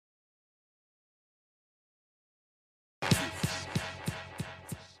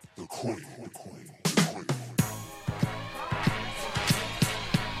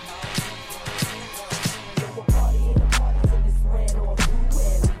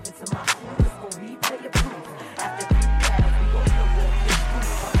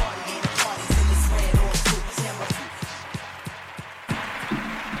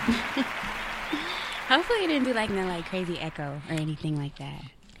Hopefully it didn't do like no like crazy echo or anything like that.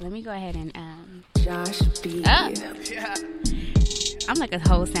 Let me go ahead and Josh B. I'm like a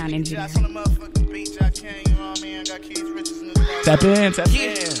whole sound engineer. Tap in.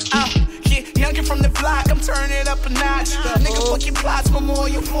 Youngin' from the block, I'm turning it up a notch. Nigga, fuck your plots,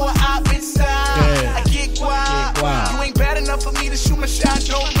 memorial for an op inside. I get wild. You ain't bad enough for me to shoot my shot.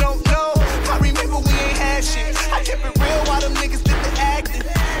 No. I remember we ain't had shit. I kept it real while them niggas did the acting.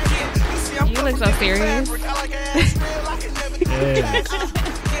 You look so serious.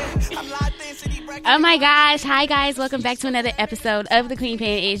 Oh my gosh. Hi guys, welcome back to another episode of The Queen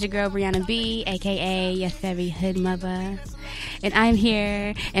Pen. It's your girl Brianna B, aka your very hood mother. And I'm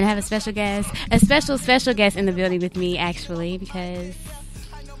here and I have a special guest in the building with me actually, because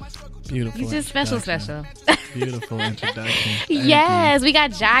Beautiful. he's just special. Beautiful introduction. Yes, we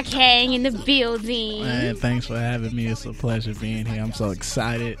got Kang in the building. Man, thanks for having me. It's a pleasure being here. I'm so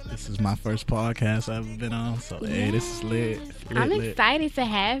excited. This is my first podcast I've ever been on. So, hey, this is lit. I'm excited to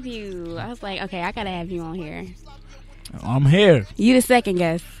have you. I was like, okay, I got to have you on here. I'm here. You the second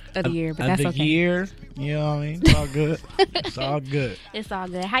guest of the year, but that's okay. Year, you know what I mean? It's all good. It's all good. It's all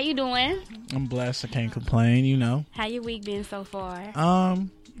good. How you doing? I'm blessed. I can't complain, you know. How your week been so far?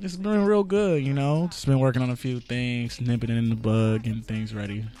 It's been real good, you know. Just been working on a few things, nipping in the bug, and things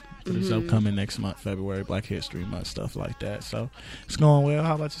ready for this upcoming next month, February, Black History Month, stuff like that. So it's going well.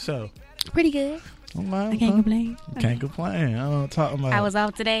 How about yourself? Pretty good. I can't complain. Can't complain. I don't know what I'm talking about. I was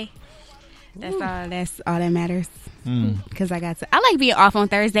off today. That's all that matters. Because I like being off on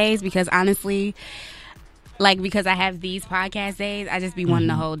Thursdays because honestly, like because I have these podcast days, I just be wanting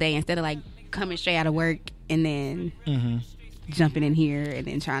the whole day instead of like coming straight out of work and then jumping in here and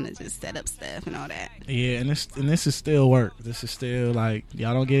then trying to just set up stuff and all that. Yeah, and this is still work. This is still like,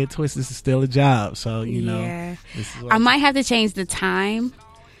 y'all don't get it twisted. This is still a job. So you know, I might have to change the time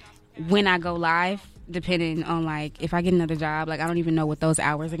when I go live, depending on like if I get another job. Like I don't even know what those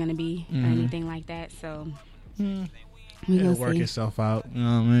hours are going to be or anything like that. So it'll work itself out. You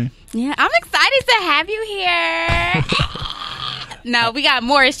know what I mean? Yeah, I'm excited to have you here. No, we got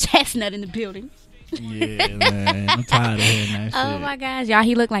Morris Chestnut in the building. Yeah, man. I'm tired of hearing that shit. Oh my gosh, y'all,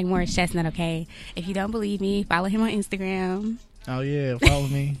 he look like Morris Chestnut, okay? If you don't believe me, follow him on Instagram. Oh yeah, follow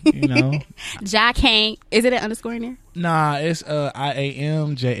me, you know. Kang. Is it an underscore in there? Nah, it's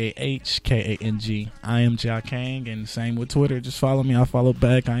IAMJAHKANG. I am Kang, and same with Twitter. Just follow me, I'll follow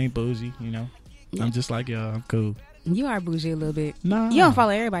back. I ain't bougie, you know. Yeah. I'm just like y'all, I'm cool. You are bougie a little bit. Nah. You don't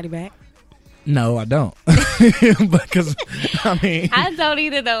follow everybody back. No, I don't. Because I mean, I don't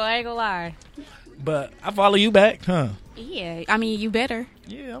either though, I ain't gonna lie. But I follow you back, huh? Yeah, I mean, you better.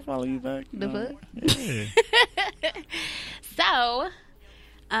 Yeah, I follow you back. The fuck? Yeah. So,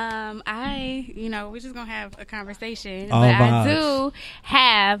 we're just gonna have a conversation, All but vibes. I do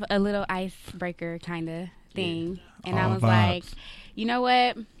have a little icebreaker kind of thing, and All I was vibes. like, you know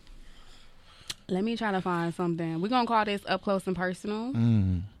what? Let me try to find something. We're gonna call this up close and personal.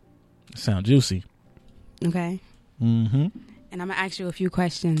 Sound juicy. Okay. And I'm gonna ask you a few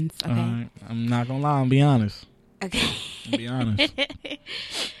questions. Okay. Right. I'm not gonna lie. I'm be honest. Okay. Be honest.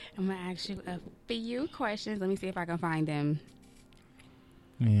 I'm gonna ask you a few questions. Let me see if I can find them.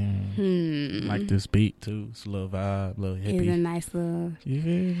 Yeah. Like this beat too. It's a little vibe, a little hippie. It's a nice little.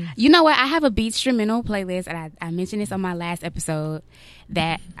 Yeah. You know what? I have a beat instrumental playlist, and I mentioned this on my last episode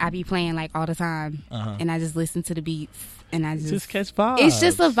that I be playing like all the time, and I just listen to the beats, and I just catch vibes. It's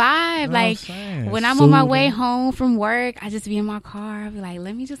just a vibe. You know like when I'm on my way home from work, I just be in my car. I'll be like,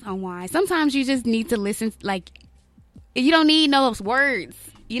 let me just unwind. Sometimes you just need to listen. Like you don't need no words,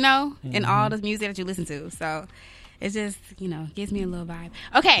 you know, in all the music that you listen to. So. It just, gives me a little vibe.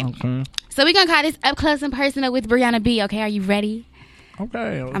 Okay. So we're going to call this Up Close and Personal with Brianna B. Okay, are you ready?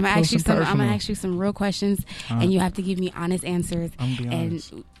 Okay. I'm going to ask you some real questions, and you have to give me honest answers. I'm being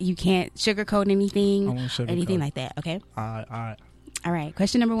honest. And you can't sugarcoat anything or anything like that, okay? All right. All right.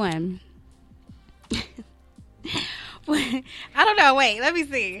 Question number 1. I don't know. Wait, let me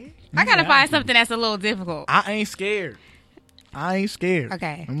see. I got to find something that's a little difficult. I ain't scared.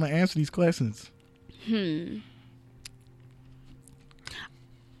 Okay. I'm going to answer these questions.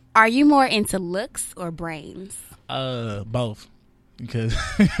 Are you more into looks or brains? Both. Because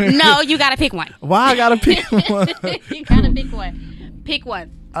no, you gotta pick one. Why I gotta pick one? You gotta pick one. Pick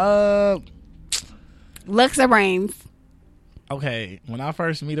one. Looks or brains? Okay, when I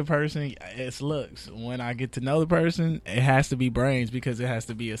first meet a person, it's looks. When I get to know the person, it has to be brains because it has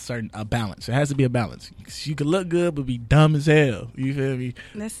to be a balance. It has to be a balance. You can look good but be dumb as hell. You feel me?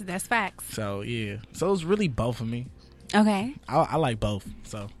 That's facts. So yeah, so it's really both of me. Okay. I like both.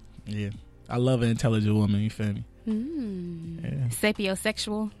 So yeah, I love an intelligent woman. You feel me? Yeah.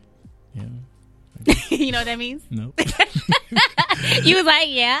 Sapiosexual. Yeah. You know what that means? No. You was like,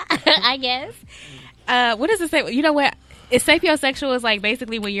 yeah, I guess. What does it say? You know what? Sapiosexual is like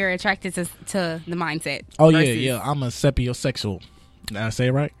basically when you're attracted to the mindset. Oh yeah. I'm a sapiosexual. Did I say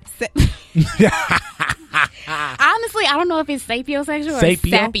it right? Honestly, I don't know if it's sapiosexual or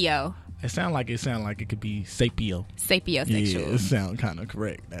sapio. It sound like it could be sapio. Sapiosexual. Yeah, it sounds kind of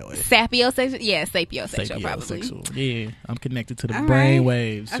correct that way. Sapiosexual? Yeah, sapiosexual probably. Yeah, I'm connected to the brain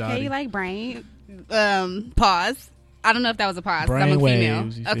waves. Okay, shawty. you like brain. Pause. I don't know if that was a pause. Brain I'm a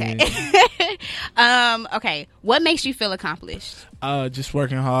waves, female. Okay. Okay. What makes you feel accomplished? Just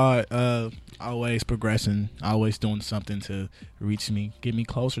working hard. Always progressing. Always doing something to reach me, get me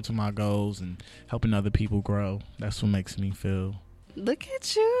closer to my goals, and helping other people grow. That's what makes me feel. Look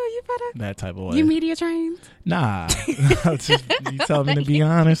at you. You better. That type of way. You media trained? Nah. You told me to be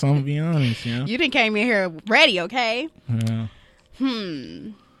honest. I'm gonna be honest. You know? You didn't came in here ready, okay? Yeah.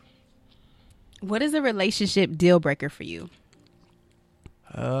 What is a relationship deal breaker for you?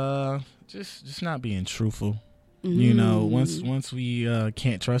 Just not being truthful. You know, once we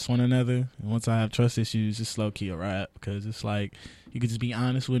can't trust one another, and once I have trust issues, just low key a wrap. Because it's like you could just be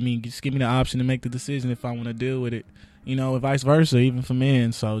honest with me, just give me the option to make the decision if I want to deal with it. You know, and vice versa, even for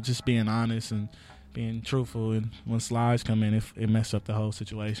men. So just being honest and being truthful, and once lies come in, it mess up the whole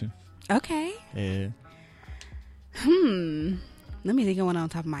situation. Okay. Yeah. Let me think of one on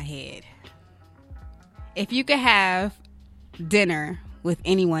top of my head. If you could have dinner with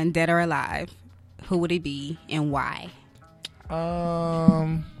anyone, dead or alive, who would it be and why?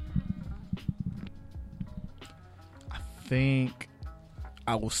 I think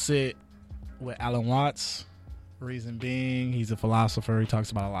I will sit with Alan Watts. Reason being, he's a philosopher. He talks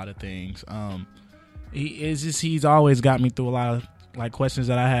about a lot of things. He's always got me through a lot of like questions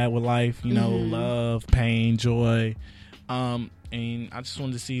that I had with life. You know, love, pain, joy. And I just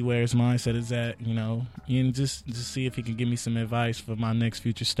wanted to see where his mindset is at. You know, and just see if he can give me some advice for my next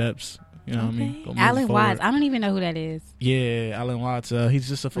future steps. You know what I mean? Alan Watts. I don't even know who that is. Yeah, Alan Watts. He's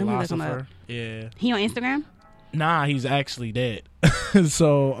just a philosopher. Yeah. He on Instagram? Nah, he's actually dead.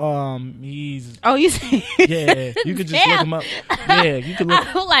 So, he's... Oh, you see? Yeah, you could just look him up. Yeah, you could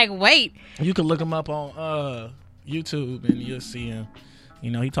look... I'm like, wait. You could look him up on YouTube and you'll see him.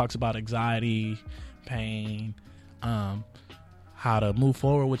 You know, he talks about anxiety, pain, how to move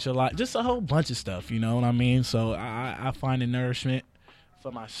forward with your life. Just a whole bunch of stuff, you know what I mean? So, I find a nourishment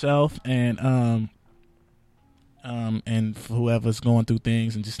for myself and for whoever's going through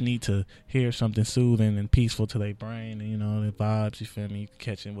things and just need to hear something soothing and peaceful to their brain and, you know, the vibes, you feel me?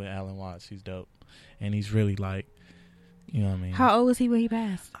 Catching with Alan Watts. He's dope. And he's really like, you know what I mean? How old was he when he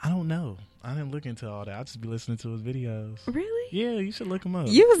passed? I don't know. I didn't look into all that. I just be listening to his videos. Really? Yeah, you should look him up.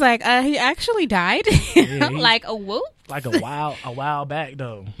 You was like, he actually died? Yeah, like, a whoop? Like a while back,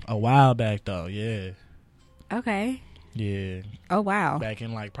 though. Yeah. Okay. Yeah. Oh, wow. Back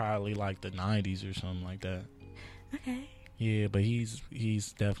in like probably like the 90s or something like that. Okay. Yeah, but he's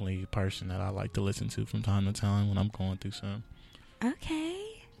definitely a person that I like to listen to from time to time when I'm going through something. Okay.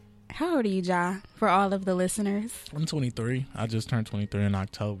 How old are you, Ja, for all of the listeners? I'm 23. I just turned 23 in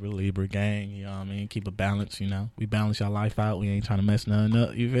October. Libra gang, you know what I mean? Keep a balance, you know? We balance our life out. We ain't trying to mess nothing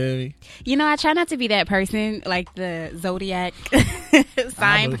up, you feel me? You know, I try not to be that person, like the zodiac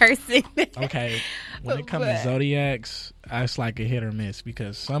sign person. Okay. When it comes to zodiacs, it's like a hit or miss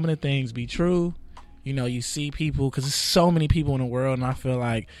because some of the things be true. You know, you see people, because there's so many people in the world, and I feel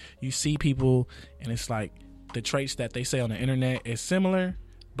like you see people, and it's like the traits that they say on the internet is similar,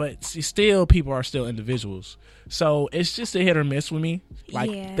 but still, people are still individuals. So it's just a hit or miss with me.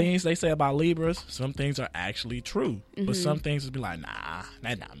 Like, things they say about Libras, some things are actually true, but some things would be like, nah,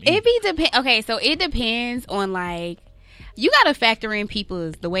 that's not me. Okay, so it depends on, like, you got to factor in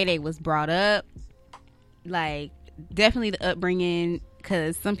the way they was brought up, like, definitely the upbringing.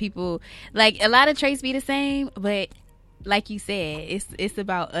 Because some people, like, a lot of traits be the same, but like you said, it's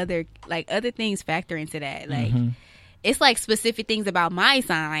about other things factor into that. Like, it's like specific things about my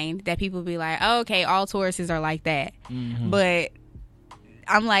sign that people be like, oh, okay, all Tauruses are like that. But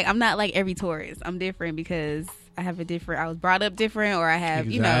I'm like, I'm not like every Taurus. I'm different because I was brought up different, or I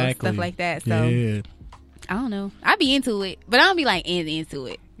have, you know, stuff like that. So, I don't know. I be into it, but I don't be like into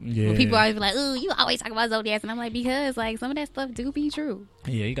it. Yeah. When people always be like, ooh, you always talk about zodiacs. And I'm like, because like some of that stuff do be true.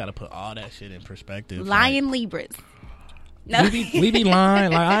 Yeah, you got to put all that shit in perspective. Lying Libras. No. We be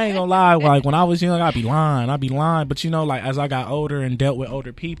lying. Like, I ain't gonna lie. Like, when I was young, I'd be lying. But, you know, like, as I got older and dealt with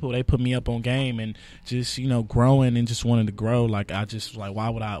older people, they put me up on game and just, you know, growing and just wanted to grow. Like, I just, like,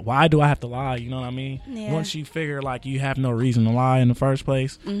 why do I have to lie? You know what I mean? Yeah. Once you figure, like, you have no reason to lie in the first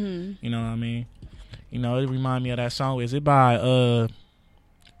place, you know what I mean? You know, it remind me of that song. Is it by,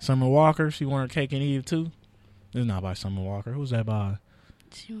 Summer Walker, she won her Cake and Eat It Too. It's not by Summer Walker. Who's that by?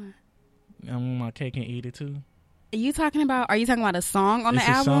 She won. I want my cake and eat it too. Are you talking about a song on the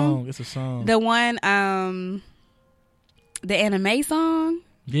album? It's a song. The one, the anime song?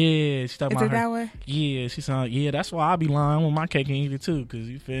 Yeah, she talking about her. That one? Yeah, she sound. Yeah, that's why I be lying with my cake and eat it too. Cause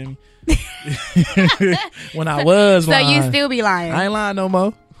you feel me. When I was lying, so you still be lying? I ain't lying no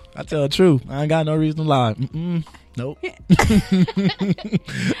more. I tell the truth. I ain't got no reason to lie. Nope. I feel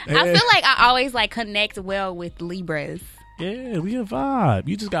like I always like connect well with Libras. Yeah, we a vibe.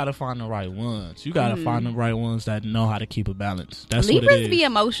 You just gotta find the right ones. You gotta find the right ones that know how to keep a balance. That's Libras what it is. Be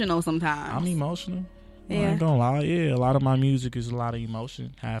emotional sometimes. I'm emotional. Yeah. I ain't gonna lie. Yeah, a lot of my music is a lot of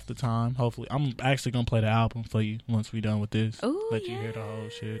emotion half the time. Hopefully, I'm actually gonna play the album for you once we done with this. Ooh, Let you hear the whole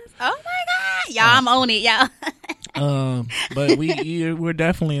shit. Oh my god, y'all! I'm on it, y'all. But we're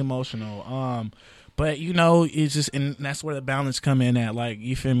definitely emotional. But you know, it's just, and that's where the balance come in at. Like,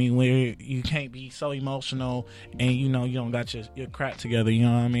 you feel me? Where you can't be so emotional, and you know you don't got your crap together. You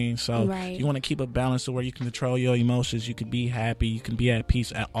know what I mean? So you want to keep a balance to where you can control your emotions. You can be happy. You can be at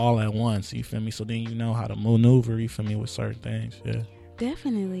peace at once. You feel me? So then you know how to maneuver. You feel me with certain things? Yeah.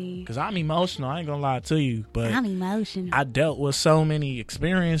 Definitely. Because I'm emotional. I ain't gonna lie to you, but I'm emotional. I dealt with so many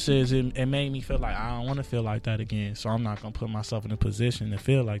experiences. It made me feel like I don't want to feel like that again. So I'm not gonna put myself in a position to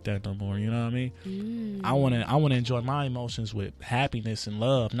feel like that no more. You know what I mean? I wanna enjoy my emotions with happiness and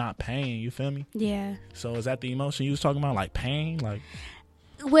love, not pain. You feel me? Yeah. So is that the emotion you was talking about, like pain? Like,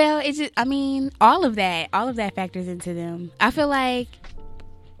 well, it's just, I mean, all of that factors into them. I feel like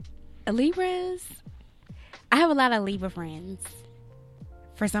Libras. I have a lot of Libra friends.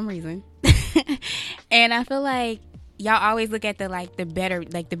 For some reason. And I feel like y'all always look at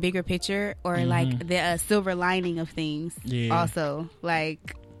the bigger picture, or like the silver lining of things. Also,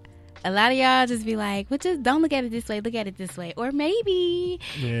 like a lot of y'all just be like, well, just don't look at it this way, look at it this way, or maybe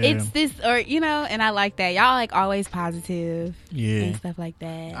it's this, or you know. And I like that y'all like always positive and stuff like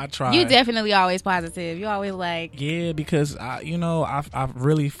that. I try. You definitely always positive. You always like, because I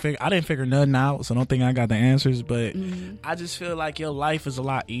really I didn't figure nothing out, so don't think I got the answers, but I just feel like your life is a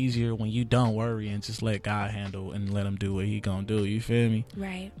lot easier when you don't worry and just let God handle and let him do what he gonna do. You feel me?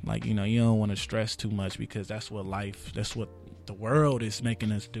 Right. Like, you know, you don't want to stress too much, because that's what the world is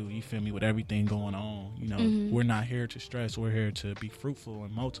making us do. You feel me? With everything going on, you know, we're not here to stress. We're here to be fruitful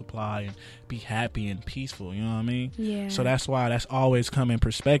and multiply and be happy and peaceful. You know what I mean? Yeah. So that's why that's always come in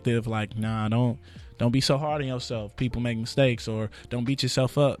perspective. Like, nah, don't be so hard on yourself. People make mistakes, or don't beat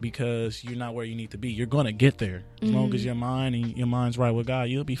yourself up because you're not where you need to be. You're gonna get there as long as your mind's right with God.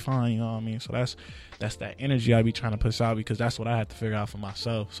 You'll be fine. You know what I mean? So that's that energy I be trying to push out, because that's what I had to figure out for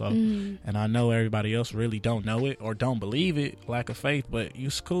myself. So, and I know everybody else really don't know it or don't believe it, lack of faith, but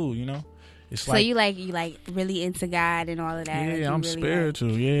it's cool, you know. It's so you really into God and all of that. Yeah, like I'm really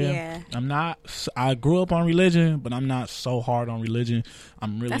spiritual. Yeah, I'm not. I grew up on religion, but I'm not so hard on religion.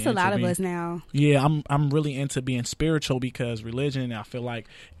 I'm really. That's a lot of us now. Yeah, I'm really into being spiritual, because religion, I feel like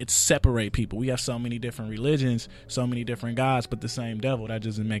it separate people. We have so many different religions, so many different gods, but the same devil. That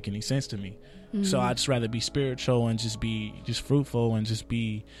doesn't make any sense to me. So I'd just rather be spiritual and just be fruitful and just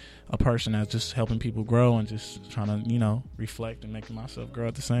be a person that's just helping people grow and just trying to, you know, reflect and making myself grow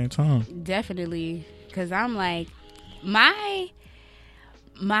at the same time. Definitely, because I'm like, my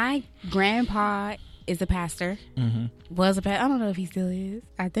grandpa is a pastor. Was a pastor. I don't know if he still is.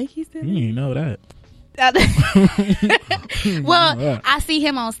 I think he still is. You know that. Well, I see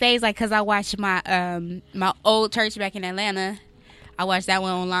him on stage, like, because I watch my my old church back in Atlanta. I watch that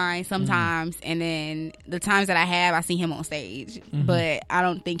one online sometimes, and then the times that I see him on stage, but I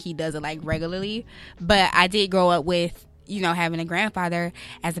don't think he does it like regularly. But I did grow up with, you know, having a grandfather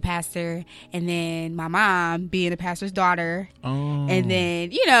as a pastor, and then my mom being a pastor's daughter, and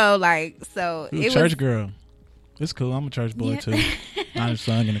then, you know, like, so it was church girl. It's cool. I'm a church boy too. I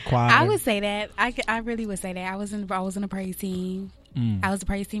sung in the choir. I would say that. I really would say that. I was in a praise team. I was a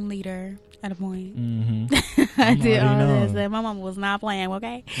praise team leader at a point. I did all this. My mama was not playing,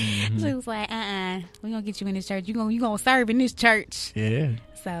 okay? She was like, we're going to get you in this church. You're going to serve in this church. Yeah.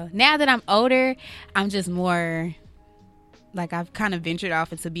 So now that I'm older, I'm just more, like, I've kind of ventured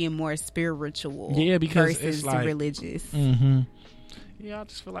off into being more spiritual. Yeah, because versus it's like religious. Yeah, I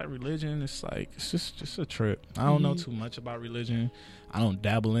just feel like religion is like, it's just a trip. I don't know too much about religion. I don't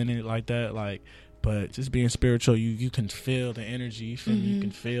dabble in it like that. Like, but just being spiritual, you can feel the energy. You feel me? You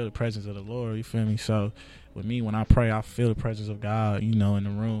can feel the presence of the Lord. You feel me? So with me, when I pray, I feel the presence of God, you know, in the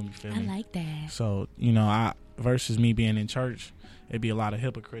room. You feel me? I like that. So, you know, versus me being in church, it'd be a lot of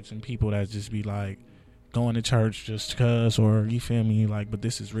hypocrites and people that just be like, going to church just cause, or you feel me, like, but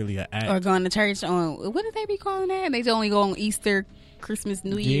this is really an act. Or going to church on, what did they be calling that? They only go on Easter, Christmas,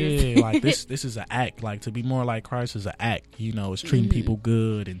 New Year's. Yeah, like this is an act. Like, to be more like Christ is an act. You know, it's treating people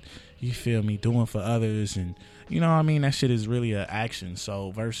good, and you feel me, doing for others, and you know what I mean? That shit is really an action.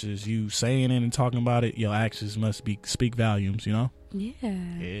 So versus you saying it and talking about it, your actions must speak volumes, you know?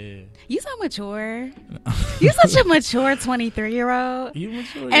 Yeah. You so mature. You such a mature 23-year-old. You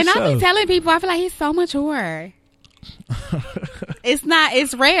mature and yourself. I be telling people, I feel like he's so mature.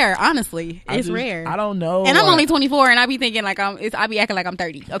 It's rare, honestly. It's rare. I don't know. And I'm only 24, and I be thinking like I be acting like I'm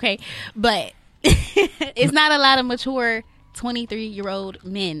 30, okay? But it's not a lot of mature 23-year-old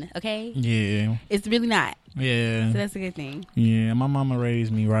men, okay? Yeah. It's really not. Yeah. So that's a good thing. Yeah, my mama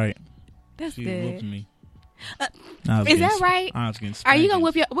raised me right. That's She good. whooped me. Is that right? I was getting Are you gonna spankings.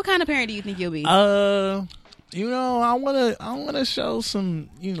 whip your? What kind of parent do you think you'll be? You know, I wanna show some,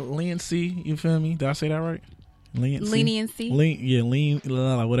 you know, leniency. You feel me? Did I say that right? Leniency.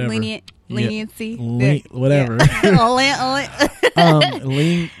 Whatever. Leniency. Whatever. Yeah.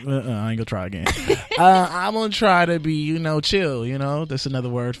 I ain't gonna try again. I'm gonna try to be, you know, chill. You know, that's another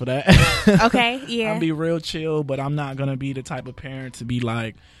word for that. Okay. Yeah. I'll be real chill, but I'm not gonna be the type of parent to be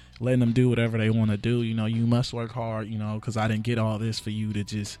like letting them do whatever they want to do. You know, you must work hard. You know, because I didn't get all this for you to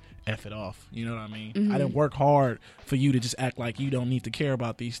just F it off. You know what I mean? Mm-hmm. I didn't work hard for you to just act like you don't need to care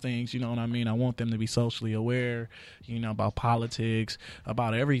about these things. You know what I mean? I want them to be socially aware, you know, about politics,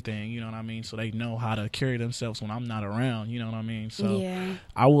 about everything, you know what I mean? So they know how to carry themselves when I'm not around, you know what I mean? So Yeah.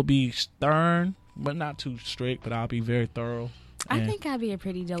 I will be stern, but not too strict, but I'll be very thorough. I think I'd be a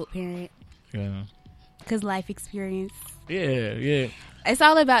pretty dope parent. Yeah. Cause life experience. Yeah. It's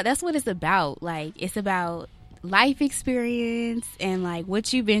all about. That's what it's about. Like, it's about life experience and like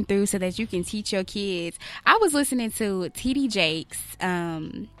what you've been through, so that you can teach your kids. I was listening to TD Jakes.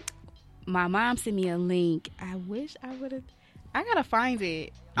 My mom sent me a link. I wish I would have. I gotta find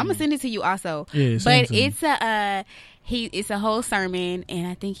it. I'm gonna send it to you also. Yeah, send it but to me. it's a whole sermon, and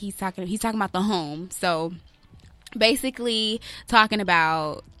I think he's talking about the home. So basically, talking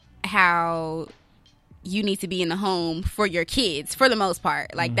about how you need to be in the home for your kids for the most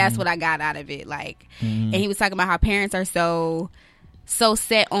part. Like, that's what I got out of it. Like, and he was talking about how parents are so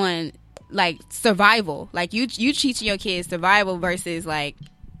set on like survival. Like, you teaching your kids survival versus like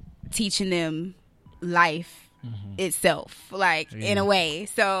teaching them life itself, like in a way.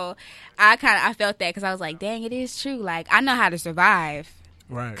 So I felt that, because I was like, dang, it is true. Like, I know how to survive.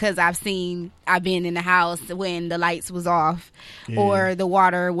 Right. Because I've been in the house when the lights was off, or the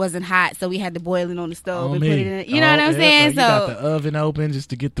water wasn't hot, so we had to boil it on the stove and put it in. You know what I'm saying? So you got the oven open just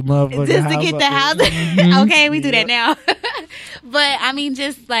to get the motherfucker. Just to get the house. Okay, we do that now. But I mean,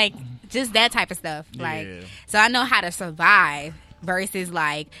 just that type of stuff. Like, so I know how to survive versus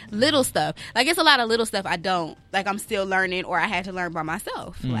like little stuff. Like, it's a lot of little stuff I don't, like, I'm still learning, or I had to learn by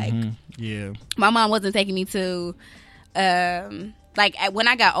myself. Like, my mom wasn't taking me to like, when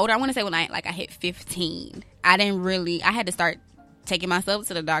I got older, I want to say when I hit 15, I had to start taking myself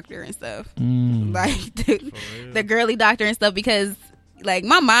to the doctor and stuff. Like, the girly doctor and stuff, because like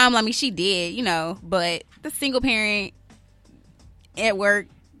my mom, I mean, she did, you know, but the single parent at work,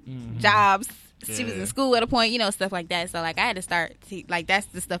 jobs, she was in school at a point, you know, stuff like that. So like, I had to start like, that's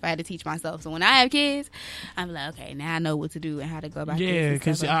the stuff I had to teach myself. So when I have kids, I'm like, okay, now I know what to do and how to go about this. Yeah,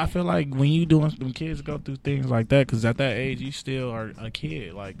 because I feel like when you doing when kids go through things like that, because at that age you still are a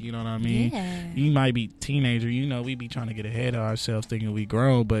kid, like, you know what I mean? Yeah. You might be teenager, you know, we be trying to get ahead of ourselves thinking we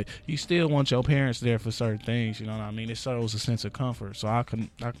grown, but you still want your parents there for certain things, you know what I mean? It shows a sense of comfort. So I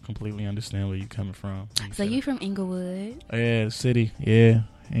completely understand where you're coming from. So you from Inglewood? Yeah, the city. Yeah.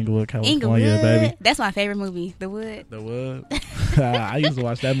 Inglewood, California, Inglewood, baby. That's my favorite movie, The Wood. The Wood. I used to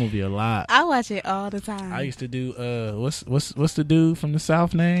watch that movie a lot. I watch it all the time. I used to do what's the dude from the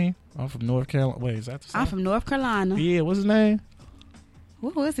South name? I'm from North Carolina. Wait, is that the South? I'm from North Carolina. Yeah, what's his name?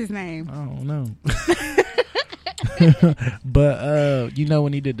 What was his name? I don't know. But you know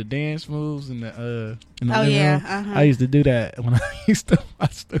when he did the dance moves in the living room? I used to do that when I used to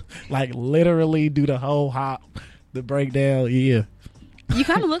like literally do the whole hop, the breakdown. Yeah. You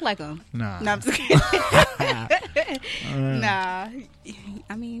kind of look like him. Nah. No, I'm just kidding. Nah.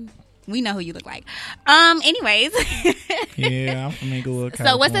 I mean, we know who you look like. Anyways. Yeah, I'm from Inglewood,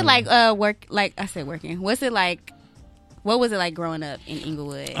 California. So what's it like working? What was it like growing up in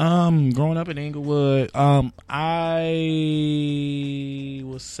Inglewood? Growing up in Inglewood, I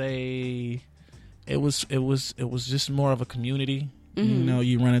would say it was just more of a community. You know,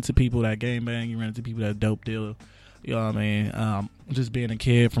 you run into people that gangbang, you run into people that dope deal. You know what I mean? just being a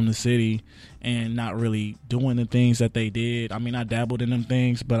kid from the city and not really doing the things that they did. I mean, I dabbled in them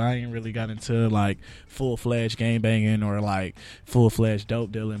things, but I ain't really got into like full-fledged gang banging or like full-fledged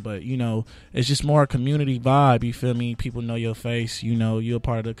dope dealing. But you know, it's just more a community vibe. You feel me? People know your face. You know, you're a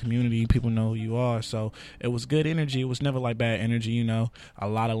part of the community. People know who you are. So it was good energy. It was never like bad energy. You know, a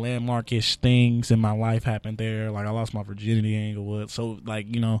lot of landmarkish things in my life happened there. Like I lost my virginity in Inglewood. So like,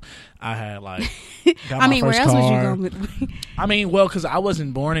 you know, I had like got my first where else car. was you going with? I mean, well, because I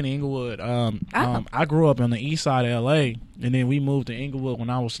wasn't born in Inglewood. I grew up on the east side of LA, and then we moved to Inglewood when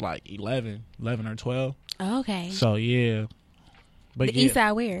I was like 11 or 12. Okay. So yeah, but The east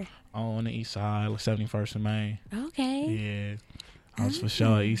side where? On the east side, like 71st and Main. Okay. Yeah, I was for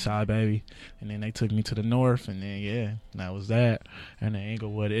sure east side baby, and then they took me to the north, and then yeah, that was that. And then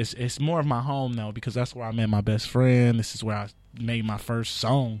Inglewood, it's more of my home now because that's where I met my best friend. This is where I made my first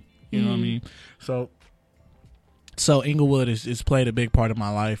song. You know what I mean? So Inglewood is played a big part of my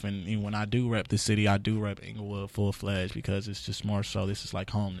life, and when I do rep the city, I do rep Inglewood full-fledged because it's just more so this is like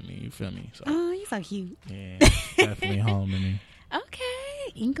home to me, you feel me? So, Oh, you're so cute. yeah, definitely home to me.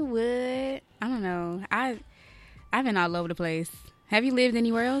 Okay, Inglewood. I don't know. I've been all over the place. Have you lived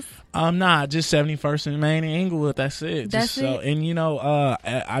anywhere else? Nah, just 71st and Main and Inglewood, that's it. That's just it? And you know,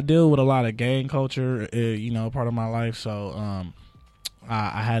 I deal with a lot of gang culture, you know, part of my life, so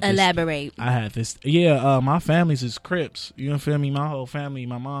I had this, Elaborate. I had this. Yeah, my family's is Crips. You know, feel me? My whole family,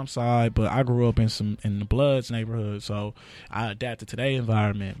 my mom's side, but I grew up in the Bloods neighborhood, so I adapted to their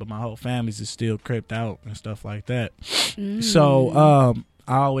environment. But my whole family's is still Cripped out and stuff like that. So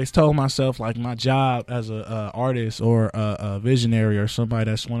I always told myself like my job as a artist or a visionary or somebody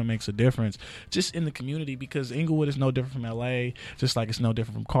that's want to make a difference just in the community, because Inglewood is no different from LA, just like it's no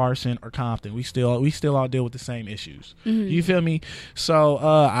different from Carson or Compton. We still all deal with the same issues. You feel me? So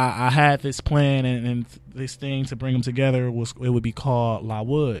I had this plan and this thing to bring them together. It would be called La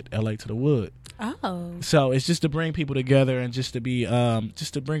Wood, LA to the Wood. Oh. So it's just to bring people together and just to be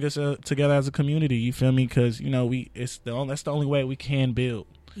just to bring us together as a community. You feel me? Because you know that's the only way we can build.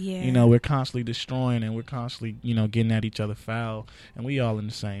 Yeah. You know, we're constantly destroying and we're constantly, you know, getting at each other foul, and we all in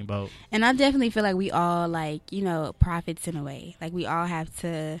the same boat. And I definitely feel like we all, like, you know, prophets in a way. Like, we all have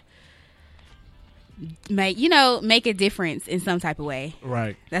to make a difference in some type of way.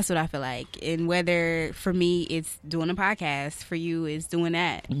 Right. That's what I feel like. And whether for me it's doing a podcast, for you it's doing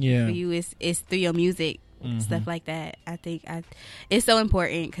that. Yeah. For you it's through your music, stuff like that. I think it's so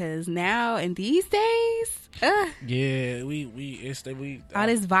important because now in these days, Yeah, all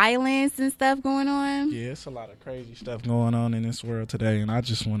this violence and stuff going on. Yeah, it's a lot of crazy stuff going on in this world today, and I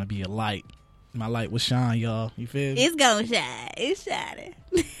just want to be a light. My light will shine, y'all. You feel me? It's gonna shine. It's shining.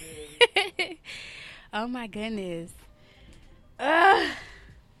 Oh my goodness.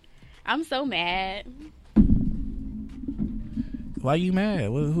 I'm so mad. Why you mad?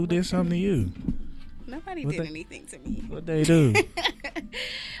 Who did something to you? Nobody did anything to me. What they do?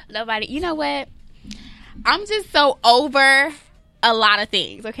 Nobody. You know what? I'm just so over a lot of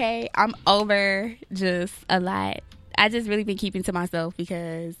things, okay? I'm over just a lot. I just really been keeping to myself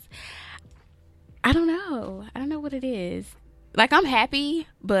because I don't know. I don't know what it is. Like, I'm happy,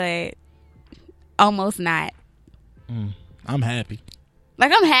 but almost not. I'm happy.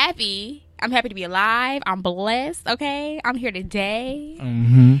 Like, I'm happy. I'm happy to be alive. I'm blessed, okay? I'm here today.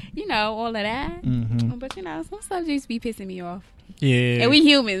 You know, all of that. But, you know, some stuff just be pissing me off. Yeah. And we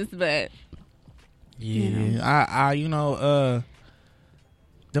humans, but... Yeah. You know. I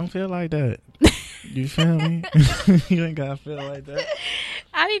don't feel like that. You feel me? You ain't gotta feel like that.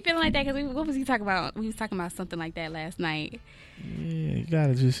 I be feeling like that because what was he talking about? We was talking about something like that last night. Yeah, you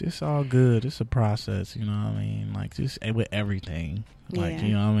gotta it's all good. It's a process, you know what I mean? Like, just with everything. Like, Yeah.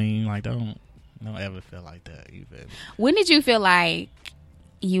 you know what I mean? Like, don't ever feel like that. You feel me? When did you feel like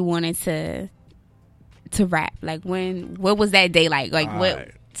you wanted to rap? Like, what was that day like? Like, what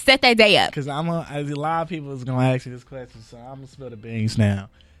Right. set that day up? Because a lot of people is gonna ask you this question, so I'm gonna spill the beans now.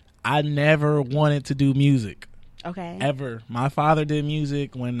 I never wanted to do music. Okay. Ever. My father did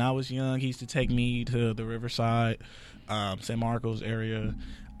music when I was young. He used to take me to the Riverside, St. Marcos area.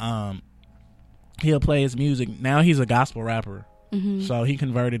 He'll play his music. Now he's a gospel rapper. So he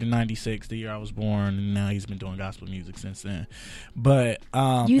converted in '96, the year I was born, and now he's been doing gospel music since then. But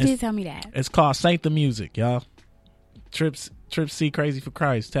you did tell me that. it's called Saint the Music, y'all. Trips C Crazy for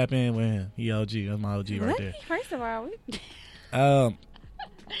Christ. Tap in with him. He OG. That's my OG right there. First of all,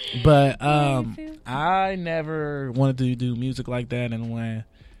 But I never wanted to do music like that, and when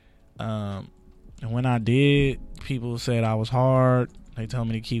I did, people said I was hard. They told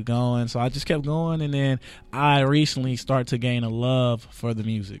me to keep going, so I just kept going. And then I recently start to gain a love for the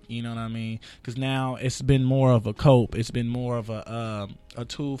music. You know what I mean? Because now it's been more of a cope. It's been more of a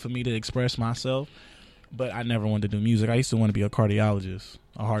tool for me to express myself. But I never wanted to do music. I used to want to be a cardiologist,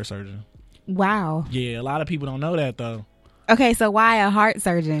 a heart surgeon. Wow. Yeah, a lot of people don't know that though. Okay, so why a heart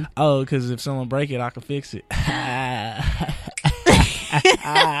surgeon? Oh, because if someone break it, I could fix it.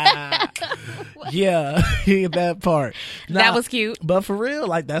 Yeah, that part. That was cute. But for real,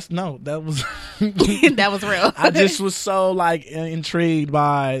 like that was that was real. I just was so like intrigued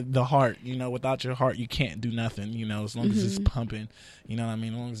by the heart. You know, without your heart, you can't do nothing. You know, as long as it's pumping. You know what I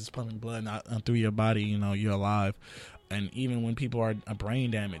mean? As long as it's pumping blood through your body, you know, you're alive. And even when people are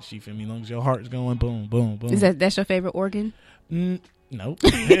brain damaged, you feel me? As long as your heart's going boom, boom, boom. Is that's your favorite organ? Nope.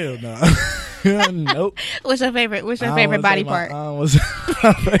 Hell no. Nope. What's your favorite body part? What's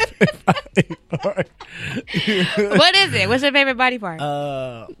my favorite body part? What is it? What's your favorite body part?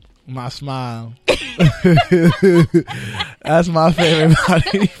 My smile. That's my favorite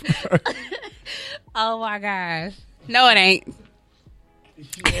body part. Oh my gosh. No, it ain't.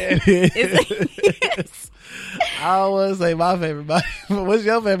 Yeah, it is. I would say my favorite body. What's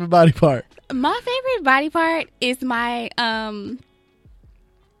your favorite body part? My favorite body part is my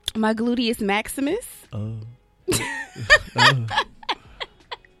my gluteus maximus. Oh.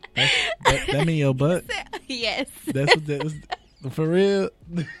 That mean your butt? Yes. That's for real.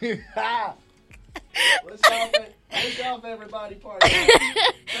 What's your favorite body part?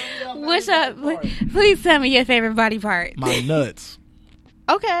 What's up? Please tell me your favorite body part. My nuts.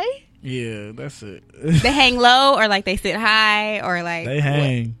 Okay. Yeah, that's it. They hang low, or like they sit high, or like they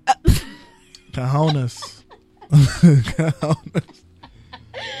hang. Cajonas.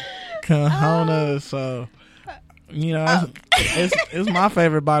 Cajonas. So, you know, it's my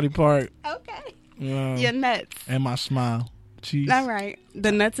favorite body part. Okay. Your nuts. And my smile. Jeez. All right.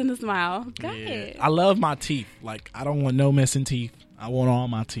 The nuts and the smile. Go ahead. I love my teeth. Like, I don't want no missing teeth. I want all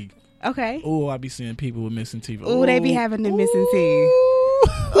my teeth. Okay. Oh, I be seeing people with missing teeth. Oh, they be having the missing teeth.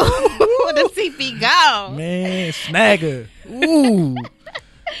 The teeth be gone. Man, snagger. Ooh.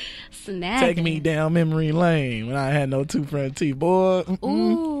 Snagger. Take me down memory lane when I had no two front teeth, boy.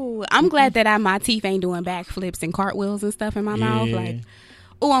 Ooh, I'm glad that my teeth ain't doing backflips and cartwheels and stuff in my mouth. Like,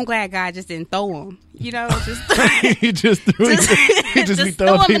 oh, I'm glad God just didn't throw them. You know, just he just threw he just be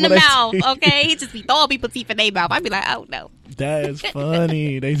throw throwing them in the mouth. teeth. Okay, he just be throwing people teeth in their mouth. I'd be like, oh no. That's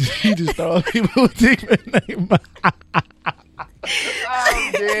funny. He just throw people teeth in their mouth.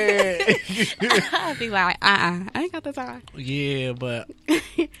 I'm dead. I'd be like, I ain't got the time. Yeah, but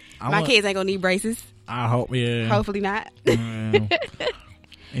my kids ain't gonna need braces. I hope. Yeah. Hopefully not.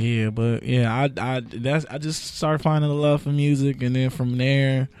 Yeah, but yeah, I just started finding a love for music, and then from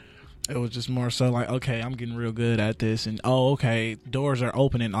there, it was just more so like, okay, I'm getting real good at this, and okay, doors are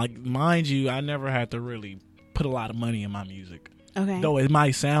opening. Like, mind you, I never had to really put a lot of money in my music. Okay. Though it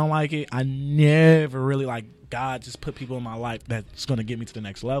might sound like it, I never really God just put people in my life that's going to get me to the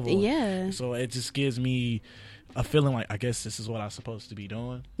next level. Yeah. So it just gives me a feeling like, I guess this is what I'm supposed to be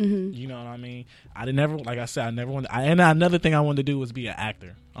doing. Mm-hmm. You know what I mean? I never wanted. And another thing I wanted to do was be an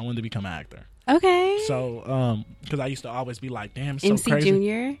actor. I wanted to become an actor. Okay. So, because I used to always be like, damn, it's MC so crazy.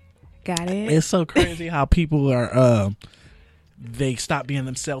 Junior. Got it. It's so crazy how people are. They stop being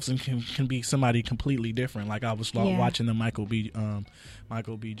themselves and can be somebody completely different. Like, I was watching the Michael B.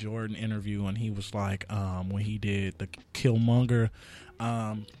 Jordan interview, and he was like, when he did the Killmonger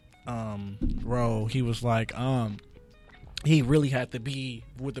role, he was like, he really had to be,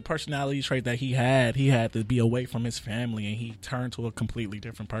 with the personality trait that he had to be away from his family, and he turned to a completely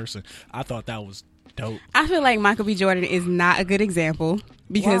different person. I thought that was dope. I feel like Michael B. Jordan is not a good example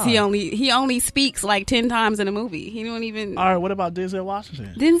because he only speaks like 10 times in a movie. He don't even. All right, what about Denzel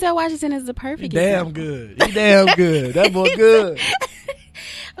Washington? Denzel Washington is the perfect example. Good. He damn good. That boy good.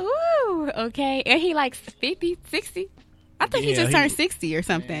 Ooh, okay. And he like 50, 60? I think he just turned 60 or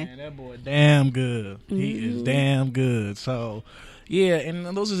something. Man, that boy damn good. He is damn good. So, yeah, and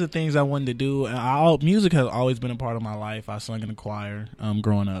those are the things I wanted to do. And music has always been a part of my life. I sung in the choir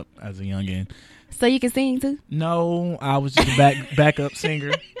growing up as a youngin'. So you can sing too? No, I was just a backup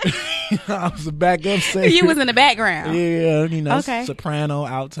singer. I was a backup singer. You was in the background. Yeah, soprano,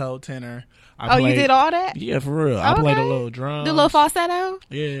 alto, tenor. You did all that? Yeah, for real. I played a little drum. Do a little falsetto?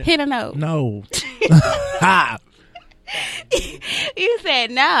 Yeah. Hit a note? No. You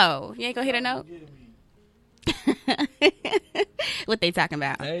said no. You ain't gonna hit a note? What they talking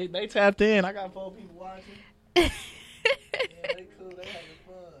about? They tapped in. I got 4 people watching. Yeah, they cool. They having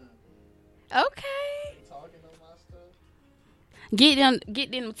fun. Okay. They talking on my stuff. Get them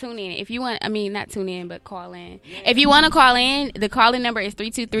to tune in. If you want, I mean, not tune in, but call in. Yeah. If you want to call in, the calling number is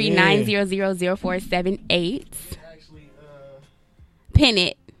 323-900-0478. Actually, pin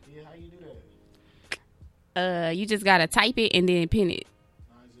it. Yeah, how you do that? You just gotta type it and then pin it.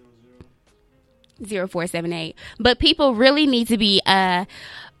 0478. But people really need to be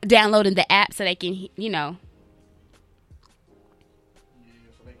downloading the app so they can,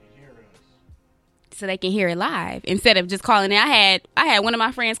 so they can hear it live instead of just calling in. I had one of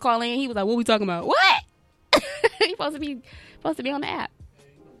my friends call in. He was like, "What we talking about? What?" You supposed to be on the app.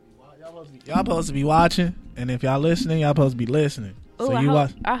 Y'all supposed to be watching, and if y'all listening, y'all supposed to be listening. Ooh, so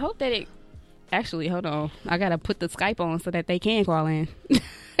I hope that it. Actually, hold on. I gotta put the Skype on so that they can call in.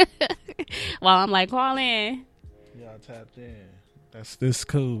 While I'm like, call in. Y'all tapped in. This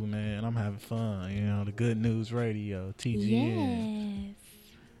cool, man. I'm having fun. The Good News Radio, TGN. Yes.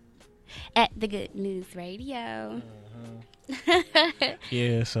 At the Good News Radio.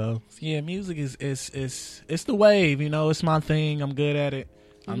 Yeah, so music is it's the wave, it's my thing. I'm good at it.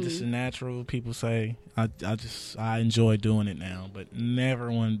 I'm just a natural. People say I enjoy doing it now, but never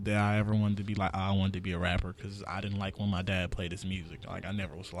did I ever wanted to be like, I wanted to be a rapper, because I didn't like when my dad played his music. Like, I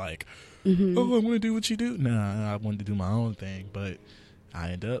never was like, oh, I want to do what you do. Nah, I wanted to do my own thing, but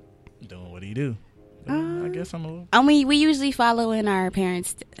I end up doing what he do. I guess I'm a little... we usually follow in our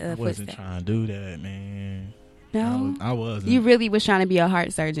parents' I wasn't trying to do that, man. No? I wasn't. You really was trying to be a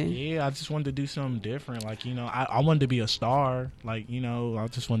heart surgeon? Yeah, I just wanted to do something different. Like, I wanted to be a star. Like, I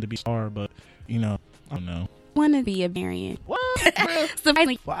just wanted to be a star, but, I don't know. Want to be a veterinarian. What?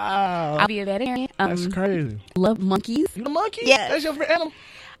 Surprisingly. Wow. I'll be a veterinarian. That's crazy. Love monkeys. You the monkey? Yeah. That's your favorite animal?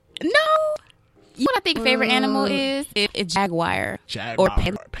 No. You know what I think favorite animal is? It's jaguar. Jaguar. Or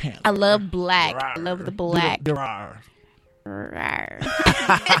panther. Panther. I love black. Rawr. I love the black. Rawr. Rawr.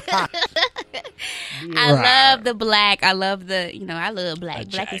 I love the black. I love I love black.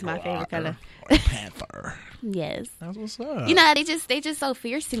 Black is my favorite color. Or panther. Yes. That's what's up. They just so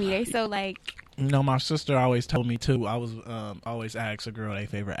fierce to me. They so like... my sister always told me too. I was always ask a girl their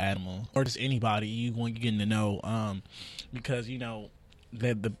favorite animal, or just anybody when you getting to know, because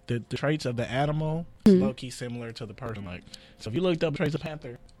the traits of the animal is low key similar to the person. Like, so if you looked up traits of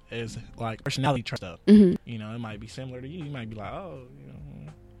panther, is like personality trait stuff. It might be similar to you. You might be like, oh,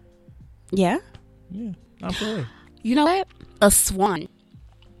 yeah, absolutely. You know what? A swan.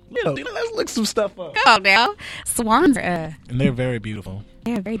 Let's look some stuff up. Come on now, swans are and they're very beautiful.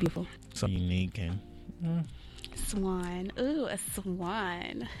 They're very beautiful. So unique and swan. Ooh, a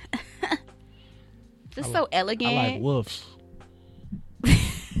swan. Just so elegant. I like wolves.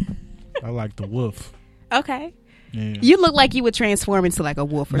 I like the wolf. Okay. Yeah. You look like you would transform into like a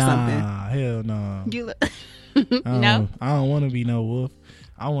wolf or something. Nah, hell no. You look. No, I don't want to be no wolf.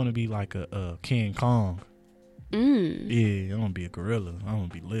 I want to be like a King Kong. Yeah, I want to be a gorilla. I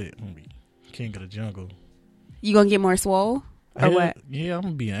want to be lit. I want to be king of the jungle. You gonna get more swole or what? Yeah, I'm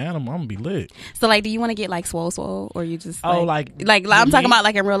gonna be an animal. I'm gonna be lit. So like, do you want to get like swole, or you just like I'm talking about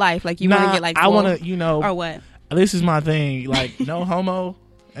like in real life? Like you want to get like swole? I want to, or what? This is my thing. Like, no homo,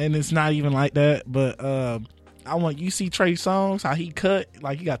 and it's not even like that. But I want, you see Trey Songz, how he cut,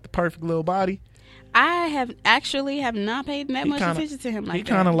 like he got the perfect little body. I have not paid that much attention to him. Like he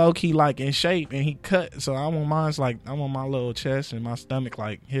kind of low key like in shape, and he cut. So I want mine's like, I want my little chest and my stomach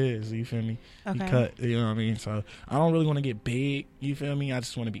like his. You feel me? Okay. He cut. You know what I mean? So I don't really want to get big. You feel me? I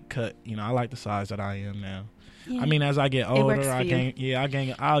just want to be cut. I like the size that I am now. Yeah. I mean, as I get older,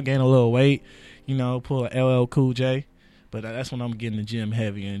 I'll gain a little weight. Pull a LL Cool J, but that's when I'm getting the gym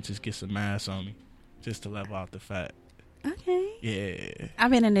heavy and just get some mass on me, just to level out the fat. Okay. Yeah.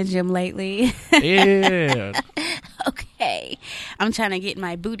 I've been in the gym lately. Yeah. Okay. I'm trying to get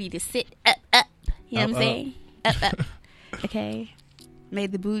my booty to sit up. You know what I'm saying? Up. Okay.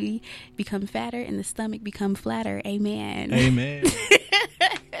 Made the booty become fatter and the stomach become flatter. Amen. Amen.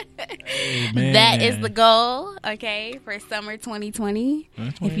 Amen. That is the goal, okay, for summer 2020.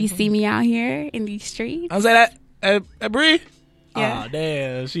 If you see me out here in these streets. I'll say that. Bree? Yeah. Oh,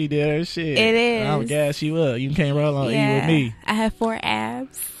 damn. She did her shit. It is. I'm gas you up. You can't roll on you with me. I have 4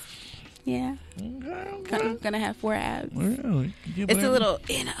 abs. Yeah. Okay. I'm going to have 4 abs. Well, it's a little,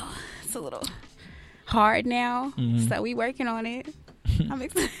 it's a little hard now. Mm-hmm. So we working on it. I'm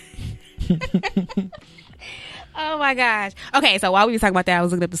excited. Oh my gosh. Okay, so while we were talking about that, I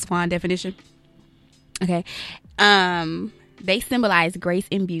was looking up the swan definition. Okay. They symbolize grace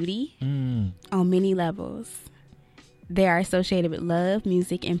and beauty on many levels. They are associated with love,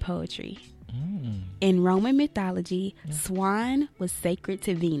 music, and poetry. In Roman mythology, swan was sacred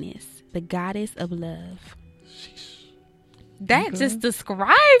to Venus, the goddess of love. That just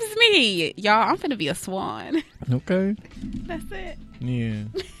describes me. Y'all, I'm finna be a swan. Okay. That's it. Yeah.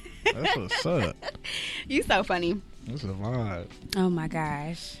 That's what's up. You so funny. That's a vibe. Oh my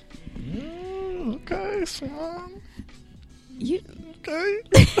gosh. Okay, swan. You Okay.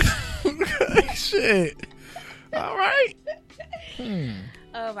 Okay, shit. All right.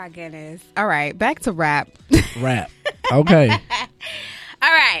 Oh my goodness. All right, back to rap. Rap. Okay. All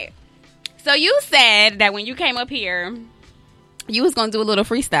right. So you said that when you came up here, you was gonna do a little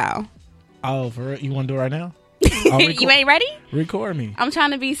freestyle. Oh, for real? You want to do it right now? You ain't ready? Record me. I'm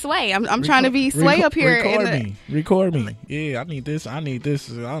trying to be Sway. I'm trying to be Sway up here. Record me. Yeah, I need this. I'm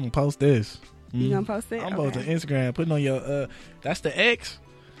gonna post this. You gonna post it? I'm posting Instagram. Putting on your that's the X.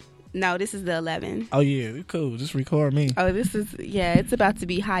 No, this is the 11. Oh yeah, cool. Just record me. Oh, this is it's about to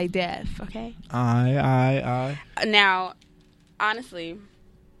be high def. Okay. Aye. Now, honestly,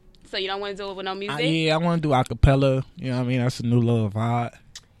 so you don't want to do it with no music? Yeah, I want to do acapella. You know what I mean? That's a new little vibe.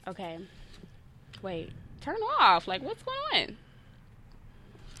 Okay. Wait. Turn off. Like, what's going on?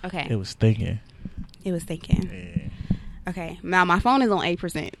 Okay. It was thinking. Yeah. Okay. Now, my phone is on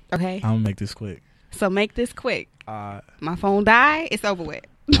 8%. Okay. I'm gonna make this quick. So, make this quick. My phone die. It's over with.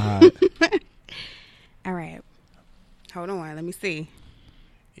 All right. Hold on. Let me see.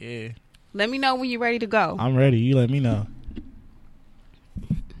 Yeah. Let me know when you're ready to go. I'm ready. You let me know.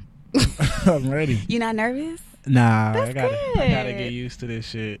 I'm ready. You not nervous? Nah, That's I gotta get used to this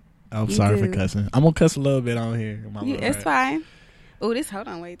shit. I'm sorry for cussing. I'm gonna cuss a little bit on here. It's fine. Oh, hold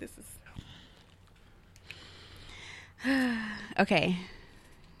on, wait. This is okay.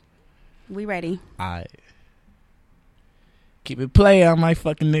 We ready? Alright. Keep it play on my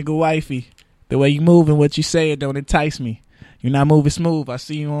fucking nigga wifey. The way you move and what you say, it don't entice me. You're not moving smooth. I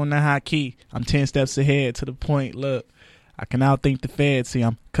see you on the high key. I'm 10 steps ahead to the point. Look, I can outthink the feds. See,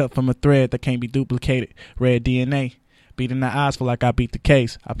 I'm cut from a thread that can't be duplicated. Red DNA. Beating the odds for like I beat the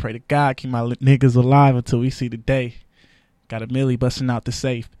case. I pray to God keep my niggas alive until we see the day. Got a millie busting out the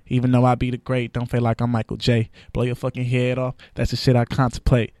safe. Even though I be the great, don't feel like I'm Michael J. Blow your fucking head off. That's the shit I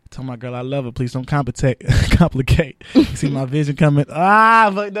contemplate. Tell my girl I love her. Please don't complicate. See my vision coming. I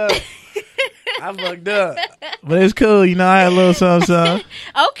fucked up. I fucked up. But it's cool. You know, I had a little something. Okay,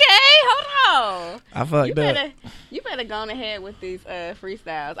 hold on. I fucked up. You better go on ahead with these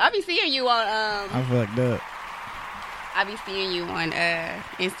freestyles. I be seeing you on I fucked up. I be seeing you on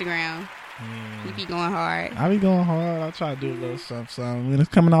Instagram. You be going hard. I be going hard. I try to do a little something. When it's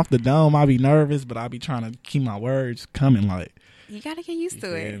coming off the dome, I be nervous, but I be trying to keep my words coming. Like, you gotta get used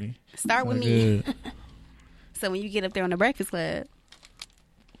to it. Me? Start with me. So when you get up there on the Breakfast Club.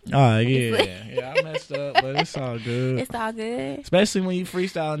 Oh yeah, I messed up, but it's all good. It's all good. Especially when you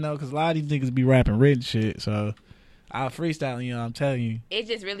freestyle, though, because a lot of these niggas be rapping written shit. So I freestyle, you know, I'm telling you. It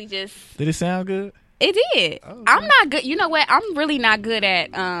just really just. Did it sound good? It did. Oh, I'm not good. You know what? I'm really not good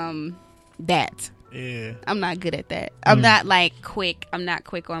at that. Yeah. I'm not good at that. I'm not like quick. I'm not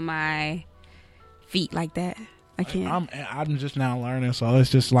quick on my feet like that. I can't. I'm just now learning, so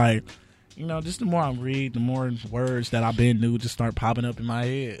it's just like, you know, just the more I read, the more words that I've been new just start popping up in my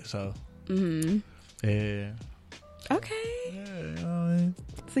head. So. Yeah. Okay. Yeah. You know what I mean?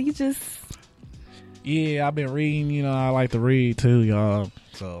 So you just. Yeah, I've been reading. You know, I like to read too, y'all.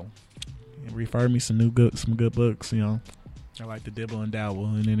 So. Refer me some good books, you know. I like to dibble and dabble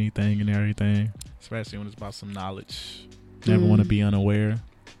in anything and everything, especially when it's about some knowledge. Never want to be unaware.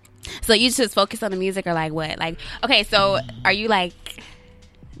 So you just focus on the music, or like what? Like, okay, so are you like,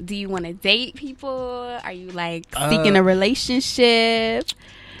 do you want to date people? Are you like seeking a relationship?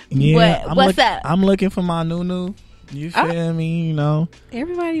 Yeah, what's up? I'm looking for my new. You feel me? You know,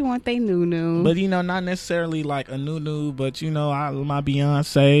 everybody want they new, but you know, not necessarily like a new, but you know, my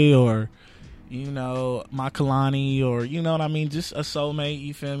Beyonce or. You know, my Kalani, or you know what I mean, just a soulmate.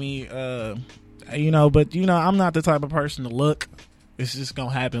 You feel me? You know, but you know, I'm not the type of person to look. It's just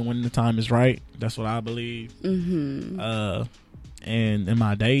gonna happen when the time is right. That's what I believe. And am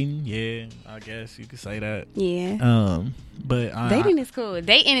I dating? Yeah, I guess you could say that. Yeah. But dating is cool.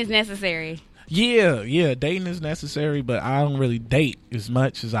 Dating is necessary. Yeah, dating is necessary, but I don't really date as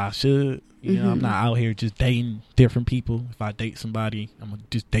much as I should. You know, I'm not out here just dating different people. If I date somebody, I'm gonna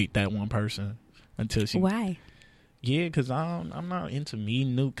just date that one person until she. Why? Yeah, because I'm not into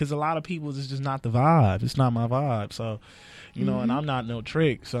meeting new. Because a lot of people, it's just not the vibe. It's not my vibe. So, you know, and I'm not no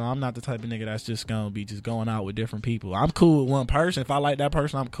trick. So I'm not the type of nigga that's just gonna be just going out with different people. I'm cool with one person. If I like that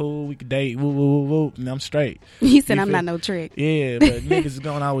person, I'm cool. We could date. Woo, woo, woo, woo, and I'm straight. You said I'm not no trick. Yeah, but niggas is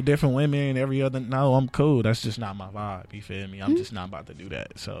going out with different women and every other. No, I'm cool. That's just not my vibe. You feel me? I'm just not about to do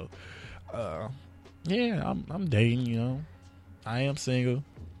that. So. Yeah, I'm dating, you know. I am single.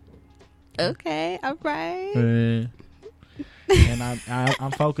 Okay, all right. And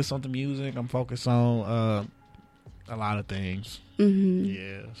I'm focused on the music. I'm focused on a lot of things.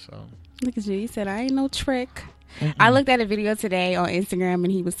 Yeah, so look at you. You said I ain't no trick. I looked at a video today on Instagram,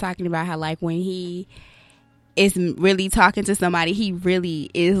 and he was talking about how like when he is really talking to somebody, he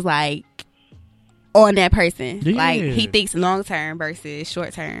really is like on that person. Yeah. Like he thinks long term versus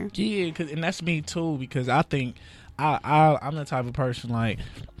short term. Yeah, and that's me too, because I think I'm the type of person, like,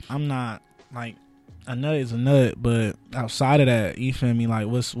 I'm not like, a nut is a nut, but outside of that, you feel me, like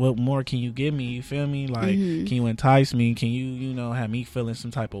what more can you give me, you feel me, like can you entice me, can you know, have me feeling some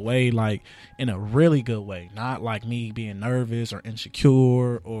type of way, like in a really good way, not like me being nervous or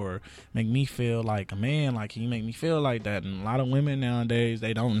insecure, or make me feel like a man, like can you make me feel like that? And a lot of women nowadays,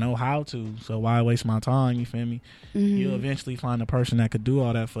 they don't know how to, so why waste my time, you feel me? You'll eventually find a person that could do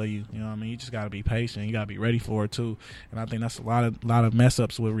all that for you, you know what I mean? You just gotta be patient, you gotta be ready for it too. And I think that's a lot of mess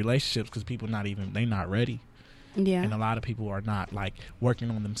ups with relationships, because people they not ready. Yeah. And a lot of people are not like working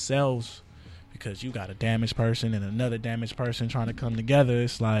on themselves, because you got a damaged person and another damaged person trying to come together.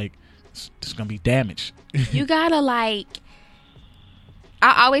 It's like it's gonna be damaged. You gotta like,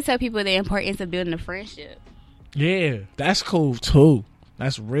 I always tell people the importance of building a friendship. Yeah, that's cool too.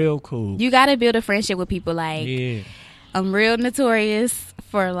 That's real cool. You gotta build a friendship with people. Like, yeah, I'm real notorious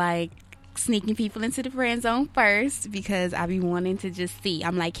for like sneaking people into the friend zone first, because I be wanting to just see.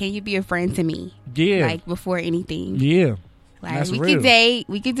 I'm like, can you be a friend to me? Yeah, like before anything. Yeah, like that's we real. could date,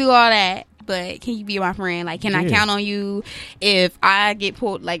 we could do all that, but can you be my friend? Like, can I count on you if I get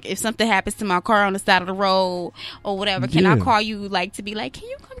pulled? Like, if something happens to my car on the side of the road or whatever, can I call you? Like, to be like, can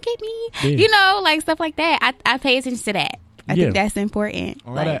you come get me? You know, like stuff like that. I pay attention to that. I think that's important.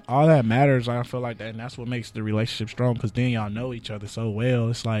 All that matters. I feel like that, and that's what makes the relationship strong. Because then y'all know each other so well.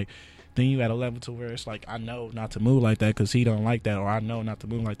 It's like, then you at a level to where it's like, I know not to move like that because he don't like that, or I know not to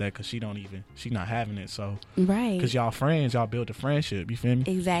move like that because she not having it. So right, because y'all friends, y'all build a friendship. You feel me?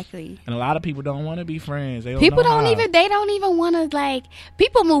 Exactly. And a lot of people don't want to be friends. They don't people know don't how. even. They don't even want to. Like,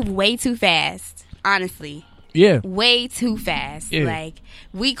 people move way too fast. Honestly. Yeah. Way too fast. Yeah. Like,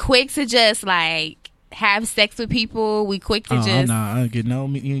 we quick to just like have sex with people. We quick to just. Nah, I don't get no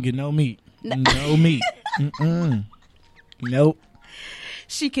meat. You ain't get no meat. No meat. Nope.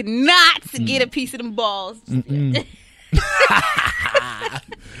 She could not get a piece of them balls.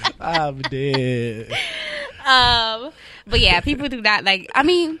 I'm dead. But yeah, people do not like. I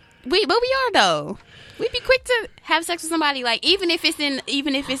mean, we are though. We be quick to have sex with somebody, like even if it's in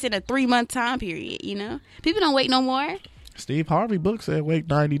a 3-month time period. You know, people don't wait no more. Steve Harvey book said wait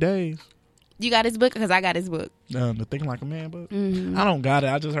 90 days. You got his book? Because I got his book. The Thinking Like a Man book. I don't got it.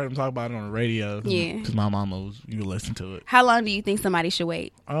 I just heard him talk about it on the radio. Yeah, because my mama you listen to it. How long do you think somebody should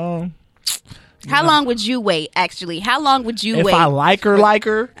wait? How long would you wait? Actually, how long would you wait? If I like her,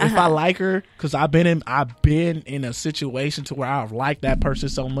 if I like her, because I've been in a situation to where I've liked that person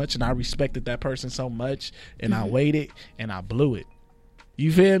so much and I respected that person so much, and I waited and I blew it.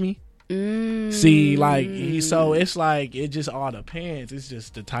 You feel me? See, like so it's like it just all depends. It's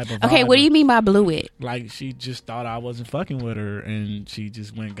just the type of okay. What do you mean by blew it? Like, she just thought I wasn't fucking with her, and she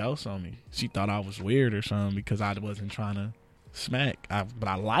just went ghost on me. She thought I was weird or something because I wasn't trying to smack. But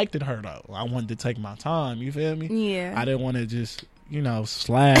I liked it her though. I wanted to take my time. You feel me? Yeah. I didn't want to just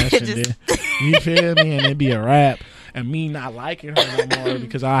slash and then you feel me, and it be a rap. And me not liking her no more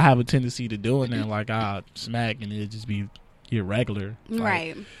because I have a tendency to doing that. Like, I smack and it just be irregular.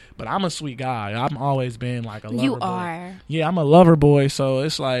 Right. But I'm a sweet guy. I've always been like a lover boy. You are. Yeah, I'm a lover boy. So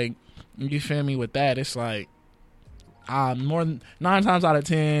it's like, you feel me with that. It's like, more than 9 times out of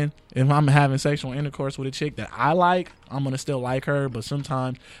 10, if I'm having sexual intercourse with a chick that I like, I'm going to still like her. But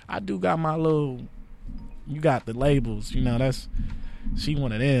sometimes I do got my little, you got the labels, she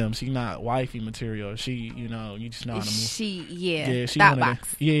one of them. She not wifey material. She, you just know how to move. She thought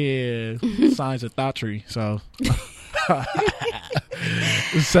box. Yeah, signs of thoughtry. So,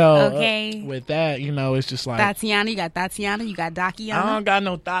 okay. With that, it's just like Tatiana. You got Tatiana. You got Dakiana. I don't got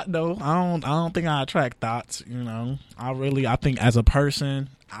no thought though. I don't think I attract thoughts. I think as a person,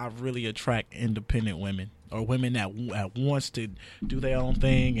 I really attract independent women. Or women that wants to do their own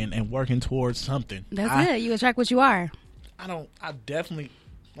thing and working towards something. That's it. You attract what you are. I definitely,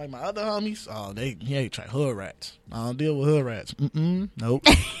 like my other homies, he attract hood rats. I don't deal with hood rats. Nope.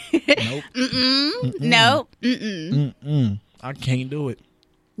 Nope. Nope. I can't do it.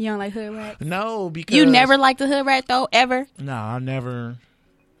 You don't like hood rats? No, because you never liked a hood rat though, ever? No, I never.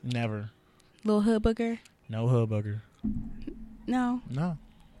 Little hood booger? No hood booger. No. Not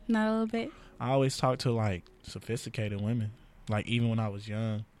a little bit. I always talk to like sophisticated women. Like even when I was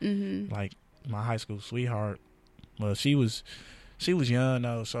young, like my high school sweetheart. Well, she was young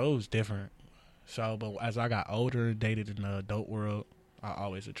though, so it was different. So, but as I got older and dated in the adult world, I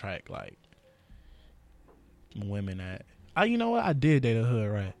always attract like women that. You know what? I did date a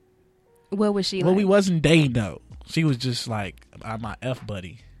hood rat. What was she Well, like? we wasn't dating though. She was just like my F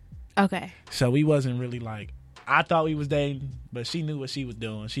buddy. Okay. So we wasn't really like. I thought we was dating, but she knew what she was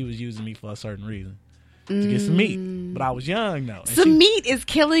doing. She was using me for a certain reason to get some meat. But I was young though. Some meat is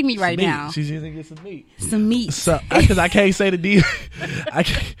killing me right now. She's using to get some meat. Some meat. So because I can't say the D.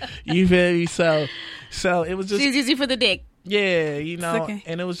 You feel me? So it was just. She's using for the dick. Yeah, you know, okay.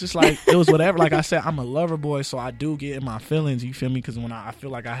 And it was just like, it was whatever. Like I said, I'm a lover boy, so I do get in my feelings, you feel me? Because when I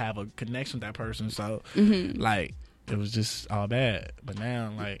feel like I have a connection with that person, so, like, it was just all bad. But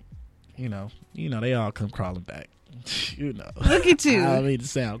now, like, you know, they all come crawling back. You know. Look at you. I don't mean to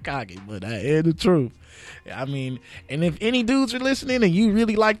sound cocky, but that is the truth. I mean, and if any dudes are listening and you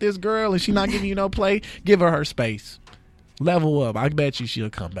really like this girl and she not giving you no play, give her space. Level up. I bet you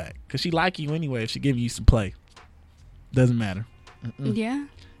she'll come back. Because she like you anyway if she give you some play. Doesn't matter. Yeah.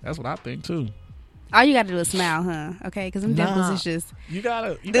 That's what I think too. All you gotta do is smile, huh? Okay, because them dimples is just. You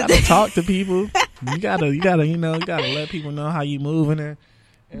gotta talk to people. You gotta let people know how you moving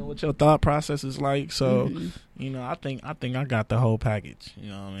and what your thought process is like. So, I think I got the whole package.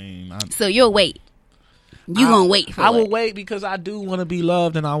 You know what I mean? So you'll wait. You gonna wait for I will it. wait because I do want to be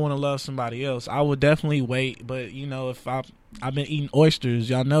loved and I want to love somebody else. I would definitely wait, but if I've been eating oysters,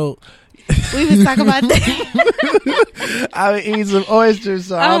 y'all know. We was talking about that. I've been eating some oysters,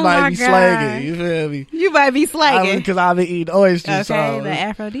 so I might be slanging. You feel me? You might be slanging because I've been eating oysters. Okay, so. the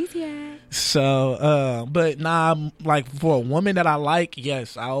aphrodisiac. So, but nah, like for a woman that I like,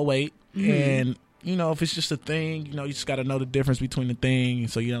 yes, I'll wait. And if it's just a thing, you just got to know the difference between the thing,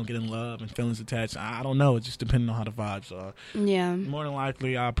 so you don't get in love and feelings attached. I don't know. It's just depending on how the vibes are. Yeah. More than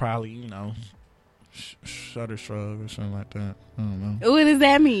likely, I'll probably, shutter shrug or something like that. I don't know. What does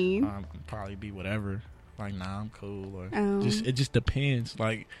that mean? I'll probably be whatever. Like, nah, I'm cool, or Oh. it just depends.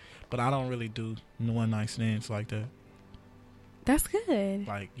 Like, but I don't really do one night stands like that. That's good.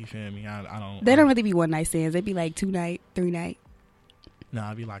 Like, you feel me? I don't. They don't really be one night stands. They be like 2 night, 3 night. No,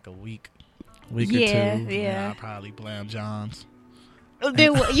 it'd be like a week or Yeah, two. yeah. I'll probably blam Johns.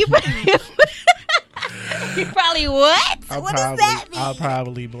 Then what? You probably what? What does that mean? I'll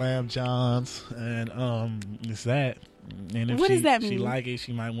probably blam Johns, and it's that. And if What does that she mean? like it,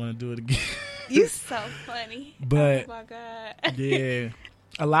 she might want to do it again. You so funny. But oh my god. yeah,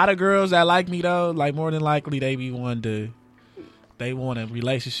 a lot of girls that like me though, like more than likely they want a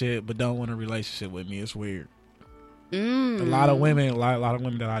relationship, but don't want a relationship with me. It's weird. A lot of women, a lot of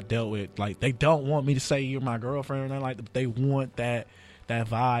women that I dealt with, like they don't want me to say you're my girlfriend or nothing like that. But they want that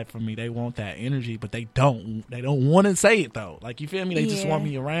vibe from me. They want that energy, but they don't want to say it though. Like, you feel me? They just want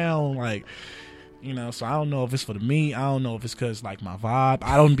me around, like, so I don't know if it's for me. I don't know if it's because like my vibe.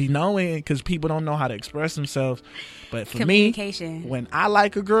 I don't be knowing because people don't know how to express themselves. But for me, when I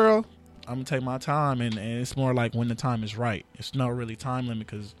like a girl, I'm gonna take my time, and it's more like when the time is right. It's not really time limit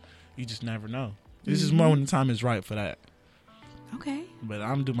because you just never know. This is more when the time is right for that. Okay. But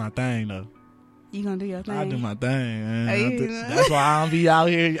I'm gonna do my thing though. You gonna do your thing? I do my thing, man. That's why I don't be out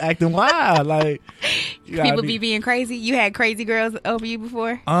here acting wild. Like, people be being crazy. You had crazy girls over you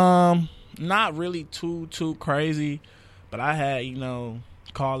before? Not really too crazy, but I had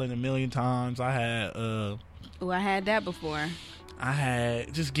calling a million times. I had I had that before. I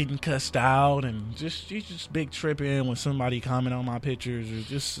had just getting cussed out and just big tripping when somebody comment on my pictures or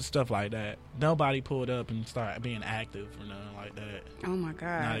just stuff like that. Nobody pulled up and started being active or nothing like that. Oh my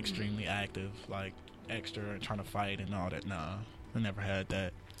god. Not extremely active, like extra and trying to fight and all that. Nah, I never had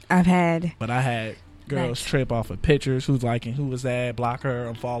that. But I had girls trip off of pictures, who's liking, who was that, block her,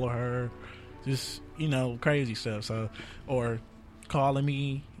 unfollow her, just crazy stuff. So, or calling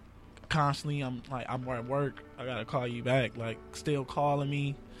me constantly. I'm at work, I gotta call you back, like still calling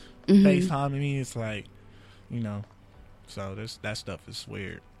me, FaceTiming me. It's like, so that stuff is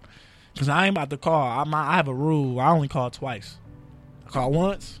weird because I ain't about to call. I have a rule. I only call twice. I call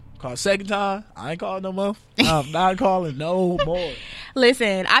once, call second time, I ain't calling no more. I'm not calling no more.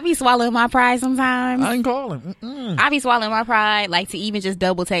 Listen, I be swallowing my pride sometimes. I ain't calling. I be swallowing my pride, like to even just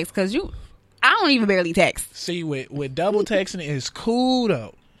double text, because I don't even barely text. See, with double texting is cool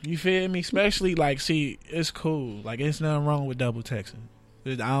though. You feel me? Especially it's cool. Like, it's nothing wrong with double texting.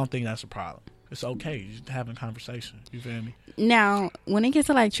 I don't think that's a problem. It's okay. You're just having a conversation. You feel me? Now, when it gets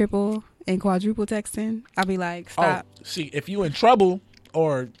to like triple and quadruple texting, I'll be like, stop. Oh, see, if you in trouble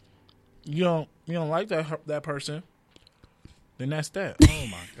or you don't like that person, then that's that. Oh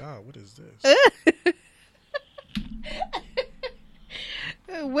my God, what is this?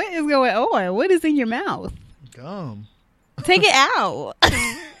 What is going on? What is in your mouth? Gum. Take it out.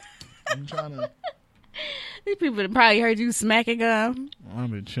 I'm trying to. These people have probably heard you smacking gum. I've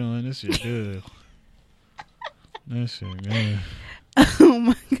been chewing. This shit good. This shit good. Oh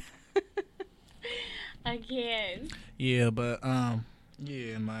my god. I can't. Yeah, but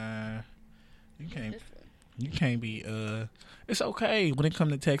yeah, man. You can't be it's okay when it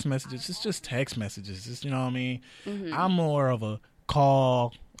comes to text messages. It's just text messages. It's, you know what I mean? Mm-hmm. I'm more of a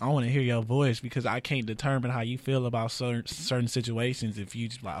call. I want to hear your voice because I can't determine how you feel about certain situations if you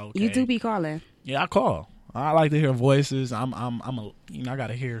just like, okay. You do be calling. Yeah, I call. I like to hear voices. I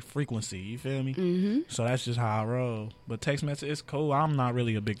gotta hear frequency. You feel me? Mm-hmm. So that's just how I roll. But text message is cool. I'm not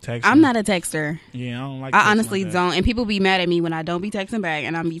really a big texter. I'm not a texter. Yeah, I don't like. I honestly don't. And people be mad at me when I don't be texting back,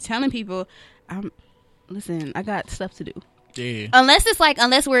 and I'm be telling people, listen, I got stuff to do. Yeah.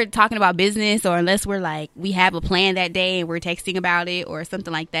 Unless we're talking about business, or unless we're like we have a plan that day and we're texting about it or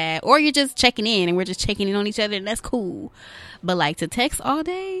something like that, or you're just checking in and we're just checking in on each other, and that's cool. But like to text all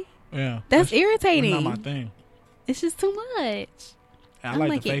day. Yeah, that's irritating. That's not my thing. It's just too much. I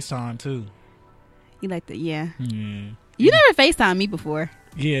like the FaceTime too. You like the yeah. Yeah. You never FaceTime me before.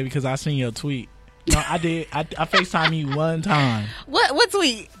 Yeah, because I seen your tweet. No, I did. I FaceTime you one time. What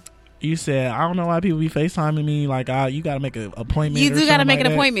tweet? You said, I don't know why people be FaceTiming me. Like, you got to make an appointment. You do got to make an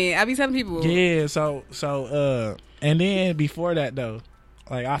appointment. I be telling people. Yeah. So, and then before that though,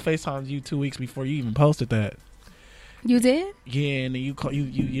 like I FaceTimed you 2 weeks before you even posted that. You did? Yeah, and then you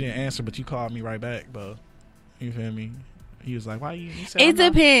didn't answer, but you called me right back, bro. You feel me? He was like, "Why you?" Said, it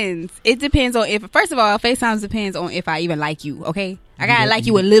depends. It depends on if. First of all, FaceTime depends on if I even like you. Okay, I gotta like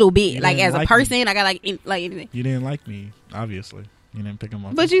you a little bit, like as a person. Me. I gotta like anything. You didn't like me, obviously. You didn't pick him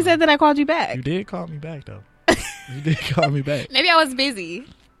up. But you said that I called you back. You did call me back though. You did call me back. Maybe I was busy.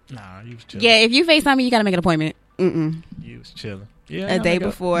 Nah, you was chilling. Yeah, if you FaceTime me, you gotta make an appointment. You was chilling. Yeah, a day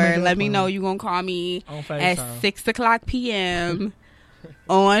before. Let me know you gonna call me at 6:00 p.m.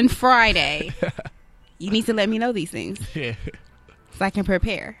 on Friday. You need to let me know these things. Yeah. So I can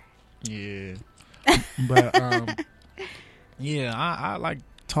prepare. Yeah. But yeah, I like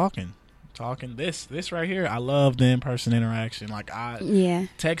talking. This right here, I love the in-person interaction. Like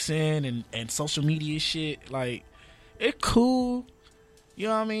texting and social media shit, like it cool. You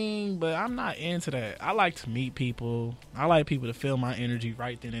know what I mean? But I'm not into that. I like to meet people. I like people to feel my energy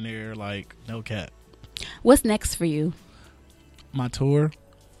right then and there, like no cap. What's next for you? My tour.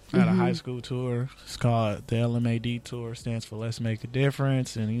 I had a high school tour. It's called the LMAD tour. Stands for Let's Make a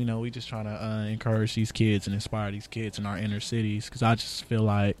Difference. And, you know, we just trying to encourage these kids and inspire these kids in our inner cities. Because I just feel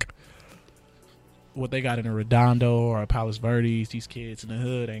like what they got in a Redondo or a Palos Verdes, these kids in the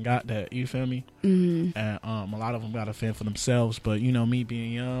hood ain't got that. You feel me? Mm-hmm. And a lot of them got to fend for themselves. But, you know, me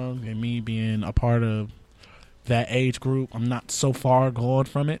being young and me being a part of that age group, I'm not so far gone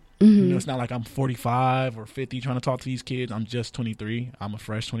from it. Mm-hmm. You know, it's not like I'm 45 or 50 trying to talk to these kids. I'm just 23. I'm a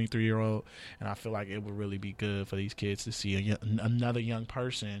fresh 23-year-old, and I feel like it would really be good for these kids to see another young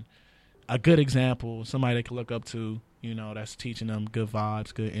person, a good example, somebody they can look up to, you know, that's teaching them good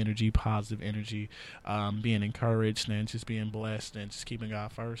vibes, good energy, positive energy, being encouraged and just being blessed and just keeping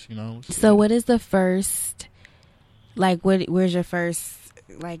God first, you know. So what is the first, like, where's your first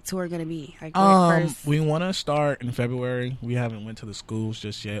like tour gonna be? Like first? We want to start in February. We haven't went to the schools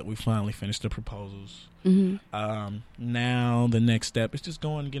just yet. We finally finished the proposals. Mm-hmm. Now the next step is just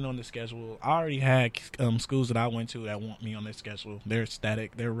going and getting on the schedule. I already had schools that I went to that want me on their schedule. They're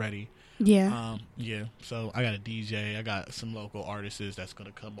ecstatic. They're ready. Yeah. Yeah. So I got a DJ. I got some local artists that's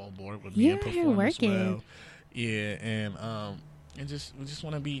gonna come on board with me and perform as well. Yeah, and we just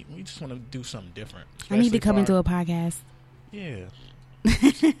want to do something different. I need to come into a podcast. Yeah.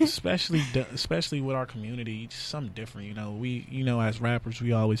 especially with our community, just something different. You know, as rappers,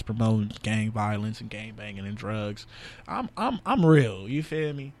 we always promote gang violence and gang banging and drugs. I'm real. You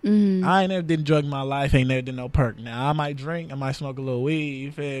feel me? Mm-hmm. I ain't never did drug in my life. Ain't never did no perk. Now I might drink, I might smoke a little weed.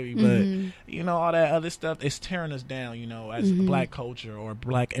 You feel me? But you know, all that other stuff, it's tearing us down. You know, as black culture or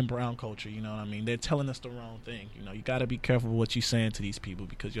black and brown culture. You know what I mean? They're telling us the wrong thing. You know, you got to be careful what you saying to these people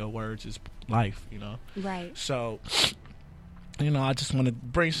because your words is life. You know, right? So. You know, I just want to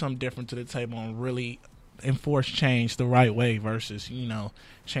bring something different to the table and really enforce change the right way versus, you know,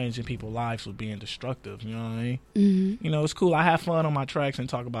 changing people's lives with being destructive. You know what I mean? Mm-hmm. You know, it's cool. I have fun on my tracks and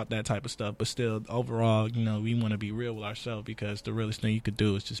talk about that type of stuff. But still, overall, you know, we want to be real with ourselves because the realest thing you could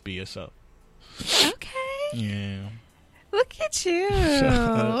do is just be yourself. Okay. Yeah. Look at you.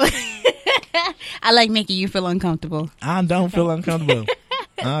 I like making you feel uncomfortable. I don't feel uncomfortable.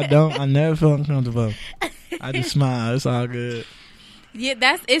 I never feel uncomfortable. I just smile. It's all good. Yeah,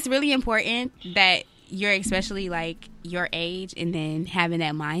 it's really important that you're especially like your age and then having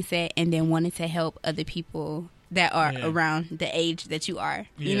that mindset and then wanting to help other people that are around the age that you are,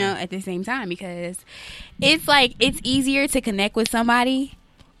 you know, at the same time, because it's like it's easier to connect with somebody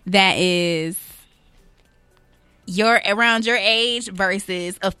that is around your age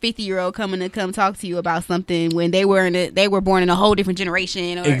versus a 50-year-old come talk to you about something when they were born in a whole different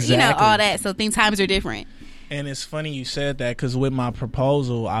generation, or you know, all that. So times are different. And it's funny you said that, because with my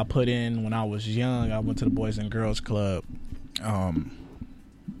proposal I put in when I was young, I went to the Boys and Girls Club. What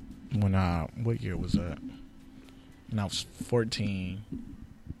year was that? When I was 14,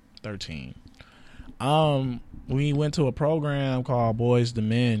 13. We went to a program called Boys to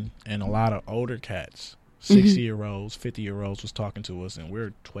Men, and a lot of older cats, 60-year-olds, 50-year-olds was talking to us, and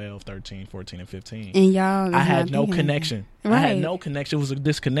we're 12, 13, 14, and 15. And y'all, I had no connection. Right. I had no connection. It was a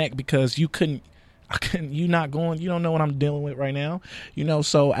disconnect because you don't know what I'm dealing with right now, you know.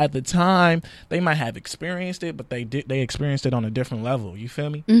 So at the time they might have experienced it, but they experienced it on a different level, you feel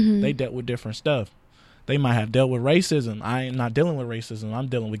me? They dealt with different stuff. They might have dealt with racism. I am not dealing with racism. I'm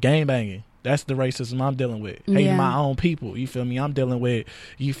dealing with gangbanging. That's the racism I'm dealing with. Hating my own people, you feel me? I'm dealing with,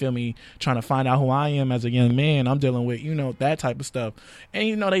 you feel me, trying to find out who I am as a young man. I'm dealing with, you know, that type of stuff. And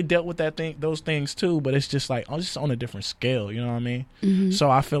you know, they dealt with those things too, but it's just like, oh, just on a different scale, you know what I mean?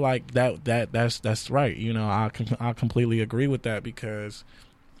 So I feel like that's right. You know, I completely agree with that, because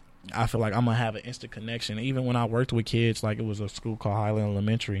I feel like I'm gonna have an instant connection. Even when I worked with kids, like it was a school called Highland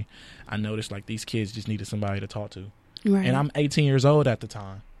Elementary, I noticed like these kids just needed somebody to talk to. Right. And I'm 18 years old at the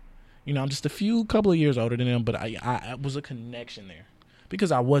time. You know, I'm just couple of years older than them, but I was a connection there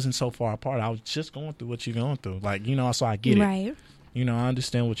because I wasn't so far apart. I was just going through what you're going through, like, you know. So I get it. Right. You know, I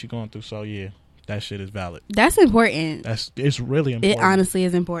understand what you're going through. So yeah, that shit is valid. That's important. It's really important. It honestly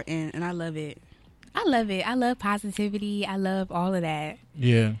is important, and I love it. I love positivity. I love all of that.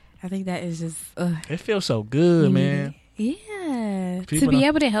 Yeah. I think that is just... it feels so good, man. Yeah. To be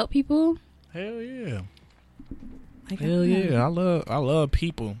able to help people. Hell yeah. Hell yeah. I love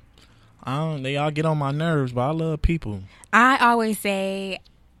people. They all get on my nerves, but I love people. I always say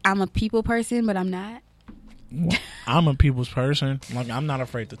I'm a people person, but I'm not. I'm a people's person. Like, I'm not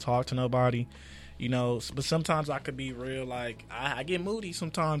afraid to talk to nobody. You know, but sometimes I could be real, like, I get moody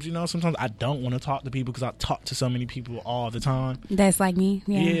sometimes, you know. Sometimes I don't want to talk to people because I talk to so many people all the time. That's like me.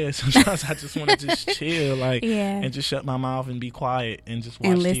 Yeah, sometimes I just want to just chill, like, and just shut my mouth and be quiet and just watch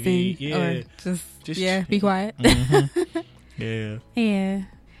and listen, TV. Yeah. Or just be quiet. Yeah. Yeah.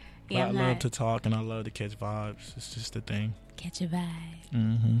 But I love to talk and I love to catch vibes. It's just a thing. Catch a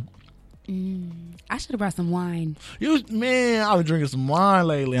vibe. I should have brought some wine. I was drinking some wine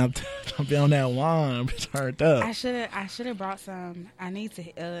lately. I'm been on that wine. I'm turned up. I should have brought some. I need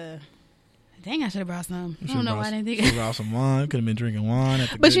to. Dang, I should have brought some. I don't know why I didn't think. Should have brought some wine. Could have been drinking wine.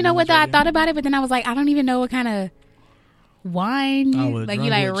 But you know what? Though, I thought about it, but then I was like, I don't even know what kind of wine. Like you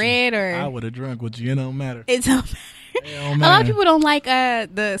like red or? I would have drunk with you. It don't matter. It don't matter. A lot of people don't like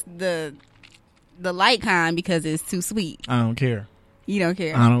the light kind because it's too sweet. I don't care. You don't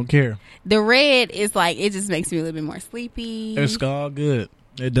care? I don't care. The red is like, it just makes me a little bit more sleepy. It's all good.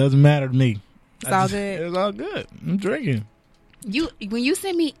 It doesn't matter to me. It's all good. It's all good. I'm drinking. When you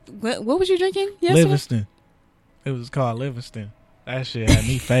sent me, what was you drinking yesterday? Livingston. It was called Livingston. That shit had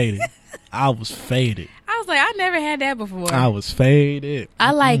me faded. I was faded. I was like, I never had that before. I was faded.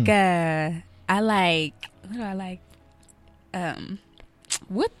 I like, what do I like?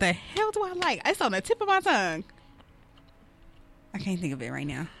 What the hell do I like? It's on the tip of my tongue. I can't think of it right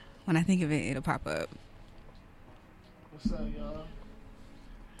now. When I think of it, it'll pop up. What's up, y'all? I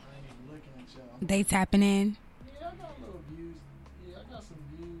ain't even looking at y'all. They tapping in. Yeah, I got a little views. Yeah, I got some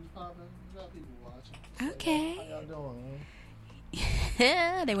views popping. We got people watching. Okay. How y'all doing,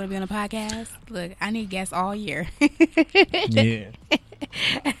 man? They want to be on a podcast. Look, I need guests all year. Yeah.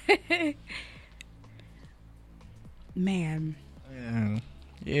 Man.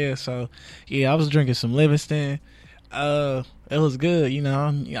 Yeah, so I was drinking some Livingston. It was good, you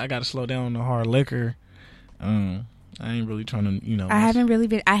know. I got to slow down on the hard liquor. I ain't really trying to, you know. I haven't really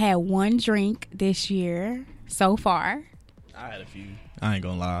been. I had one drink this year so far. I had a few. I ain't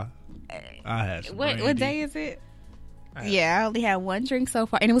gonna lie. I had some brandy. What day is it? I only had one drink so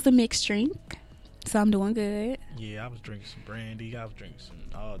far, and it was a mixed drink, so I'm doing good. Yeah, I was drinking some brandy. I was drinking some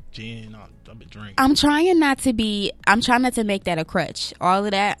gin. I've been drinking. I'm trying not to make that a crutch. All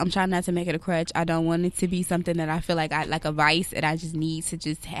of that, I'm trying not to make it a crutch. I don't want it to be something that I feel like a vice, and I just need to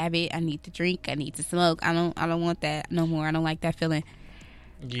just have it. I need to drink. I need to smoke. I don't want that no more. I don't like that feeling.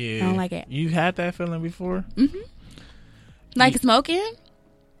 Yeah, I don't like it. You had that feeling before? Mm-hmm. Like smoking?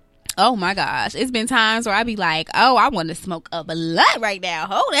 Oh my gosh. It's been times where I be like, oh, I want to smoke a blunt right now.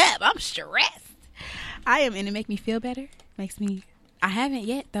 Hold up. I'm stressed. And it make me feel better. Makes me, I haven't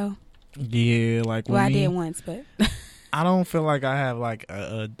yet though. Yeah, like Well, I me, did once, but I don't feel like I have like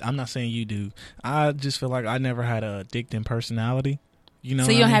I'm not saying you do. I just feel like I never had a addicting personality. You know,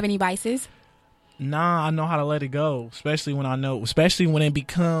 so you don't have any vices? Nah, I know how to let it go, especially when it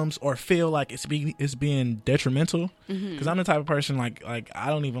becomes or feel like it's being detrimental. Because I'm the type of person like I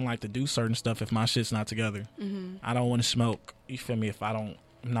don't even like to do certain stuff if my shit's not together. I don't want to smoke. You feel me? If I'm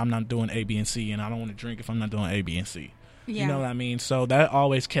not doing A, B, and C, and I don't want to drink if I'm not doing A, B, and C. Yeah. You know what I mean? So that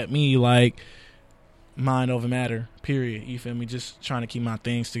always kept me like mind over matter. Period. You feel me? Just trying to keep my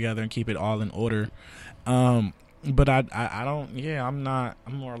things together and keep it all in order. But I don't. Yeah, I'm not.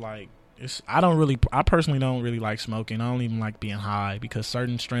 I'm more like. I personally don't really like smoking. I don't even like being high because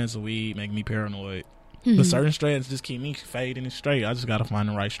certain strands of weed make me paranoid. But certain strands just keep me fading and straight. I just gotta find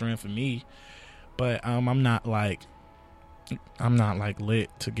the right strand for me. But I'm not like lit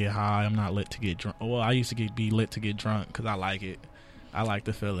to get high. I'm not lit to get drunk. Well, I used to be lit to get drunk because I like it. I like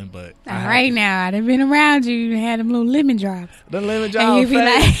the feeling. But now I've been around you and had them little lemon drops. The lemon drops.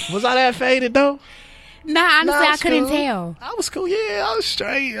 Like, was I that faded though? Nah, honestly, I couldn't tell. I was cool. Yeah, I was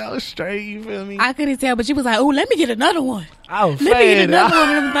straight. You feel me? I couldn't tell, but you was like, "Oh, let me get another one. I was let me get another one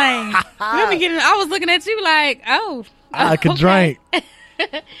of them things. Let me get." I was looking at you like, "Oh, I could drink."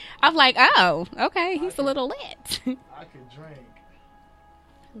 I'm like, "Oh, okay, he's a little lit." I could drink.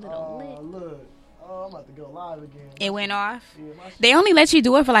 Little lit. Look. Oh, I'm about to go live again. It went off. Yeah, they only let you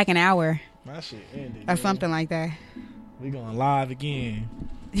do it for like an hour. My shit ended. Or something like that. We going live again.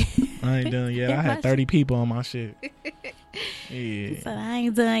 I ain't done yet. I had 30 people on my shit. Yeah. So I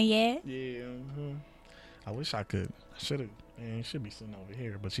ain't done yet. Yeah. I wish I could. I should have. Man, you should be sitting over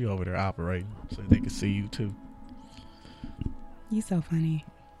here, but you over there operating so they can see you too. You so funny.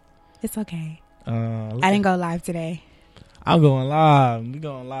 It's okay. I didn't go live today. I'm going live. We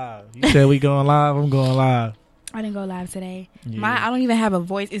going live. You said we going live. I'm going live. I didn't go live today. Yeah. I don't even have a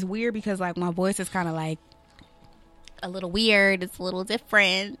voice. It's weird because like my voice is kind of like a little weird. It's a little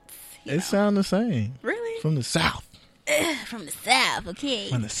different. It sounds the same. Really? From the South. From the South, okay.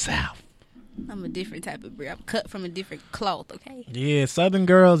 From the South. I'm a different type of breed. I'm cut from a different cloth, okay? Yeah, Southern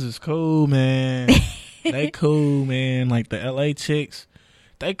girls is cool, man. They cool, man. Like the LA chicks,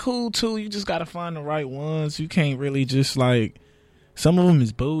 they cool too. You just gotta find the right ones. You can't really just like. Some of them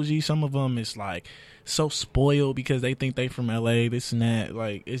is bougie. Some of them is like so spoiled because they think they from LA. This and that.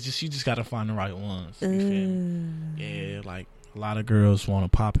 Like it's just you just gotta find the right ones. You feel me? Yeah, like a lot of girls want a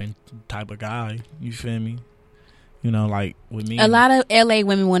popping type of guy. You feel me? You know, like with me, a lot of LA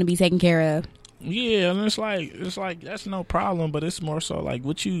women want to be taken care of. Yeah, and it's like that's no problem, but it's more so like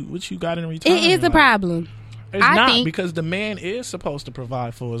what you got in return. It is a problem. It's not because the man is supposed to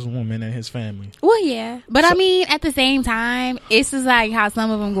provide for his woman and his family. Well, yeah, but I mean, at the same time, it's just like how some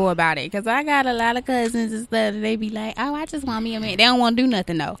of them go about it. Because I got a lot of cousins and stuff. They be like, "Oh, I just want me a man." They don't want to do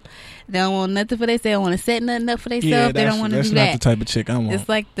nothing though. They don't want nothing for themselves. They don't want to set nothing up for themselves. Yeah, they don't want to do that. That's not the type of chick I want.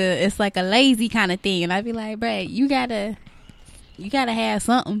 It's like a lazy kind of thing, and I be like, "Bruh, you gotta have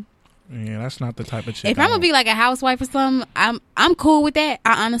something." Yeah, that's not the type of chick. If I'm gonna be like a housewife or something, I'm cool with that.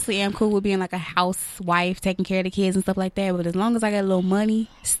 I honestly am cool with being like a housewife, taking care of the kids and stuff like that. But as long as I got a little money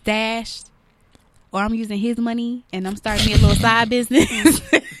stashed, or I'm using his money and I'm starting me a little side business,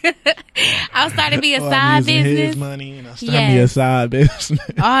 I'll start to be a side business. His money and I'll start me a side business.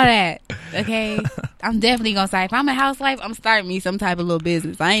 All that, okay. I'm definitely gonna start. If I'm a housewife, I'm starting me some type of little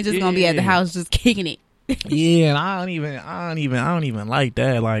business. I ain't just gonna be at the house just kicking it. Yeah, and I don't even like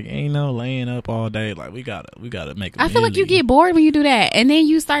that. Like, ain't no laying up all day. Like, we gotta make. I feel like you get bored when you do that, and then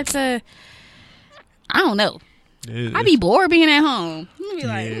you start to. I don't know. I be bored being at home. I be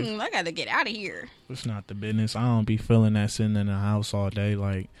like, I gotta get out of here. It's not the business. I don't be feeling that sitting in the house all day.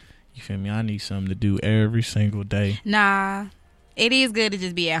 Like, you feel me? I need something to do every single day. Nah. It is good to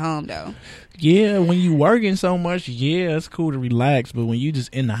just be at home, though. Yeah, when you working so much, yeah, it's cool to relax. But when you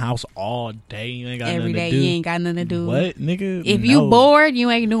just in the house all day, you ain't got every nothing day, to do. you ain't got nothing to do. What, nigga? If you bored,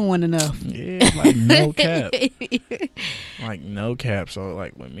 you ain't doing enough. Yeah, like no cap. Like no cap. So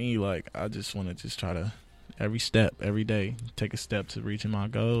like with me, like I just want to just try to every step, every day, take a step to reaching my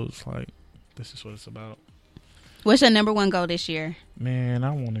goals. Like this is what it's about. What's your number one goal this year? Man, I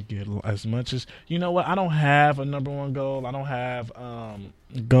want to get as much as... You know what? I don't have a number one goal. I don't have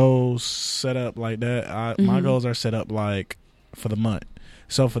goals set up like that. My goals are set up like for the month.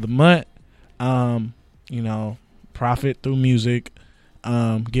 So for the month, you know, profit through music,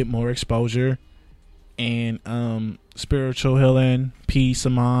 get more exposure, and spiritual healing, peace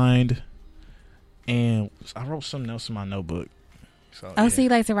of mind, and I wrote something else in my notebook. So, so you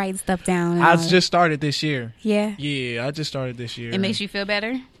like to write stuff down? I just started this year. Yeah? Yeah, I just started this year. It makes you feel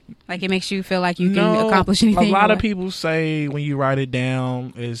better? Like it makes you feel like you can accomplish anything. A lot of people say when you write it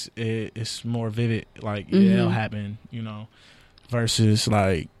down, it's more vivid. Like it'll happen, you know, versus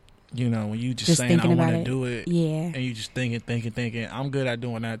like, you know, when you just saying I want to do it, and you just thinking. I'm good at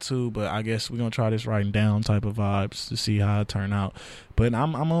doing that too, but I guess we're gonna try this writing down type of vibes to see how it turn out. But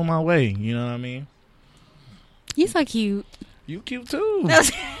I'm on my way. You know what I mean? You so cute. You cute too.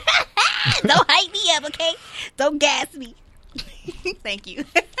 Don't hype me up, okay? Don't gas me. Thank you.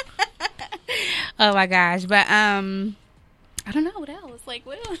 Oh my gosh, but I don't know what else. Like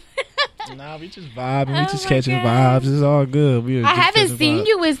what else? Nah, we just vibing. We just catching vibes. It's all good. I haven't seen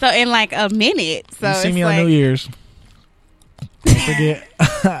you in like a minute. So you see me on New Year's. Don't forget.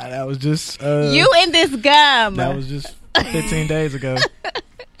 That was just you and this gum. That was just 15 days ago.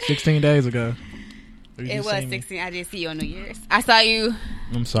 16 days ago. It was 16. I did see you on New Year's. I saw you.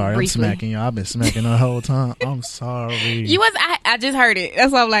 I'm sorry. Briefly. I'm smacking you. I've been smacking the whole time. I'm sorry. You was. I just heard it.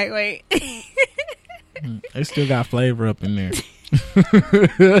 That's why I'm like, wait. It still got flavor up in there.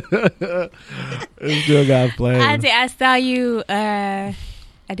 It still got flavor. I saw you. I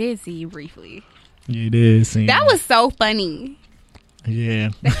did see you briefly. You did see that. Was so funny. Yeah.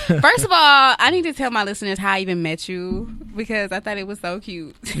 First of all, I need to tell my listeners how I even met you because I thought it was so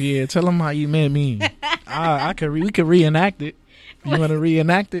cute. Yeah, tell them how you met me. We could reenact it. You want to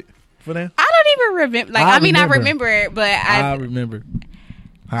reenact it for them? I don't even remember. Like, I remember it, but I remember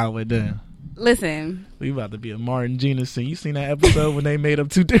how it went down. Listen, we about to be a Martin Gina scene. You seen that episode when they made up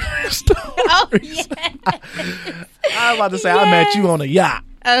two different stories? Oh yeah. I was about to say I met you on a yacht.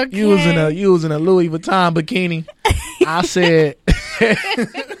 Okay. You was in a Louis Vuitton bikini. I said.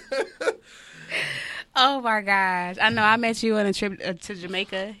 Oh my gosh! I know I met you on a trip to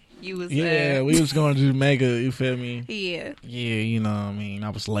Jamaica. You was we was going to Jamaica. You feel me? Yeah. You know what I mean. I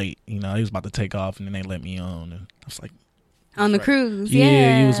was late. You know, he was about to take off, and then they let me on, and I was like, on the cruise.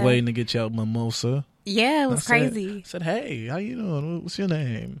 Yeah, you was waiting to get your mimosa. Yeah, it was crazy. I said, hey, how you doing? What's your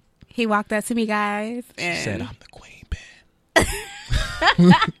name? He walked up to me, guys. She said, I'm the queen bee.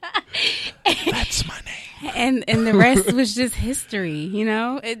 That's my name. And the rest was just history, you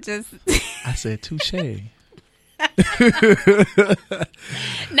know? It just I said touche. No,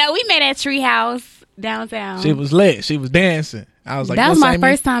 we met at Treehouse downtown. She was lit. She was dancing. I was like, that was my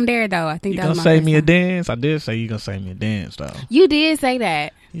first time there though. I think you that was gonna my say first me time. a dance? I did say you gonna say me a dance though. You did say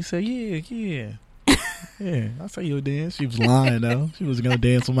that. You said yeah. Yeah, I say you a dance. She was lying though. She was gonna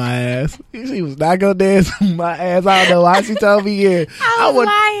dance with my ass. She was not gonna dance with my ass. I don't know why she told me yeah. I was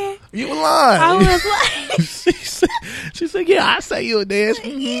lying. You were lying. I was lying. she said yeah. I say you a dance.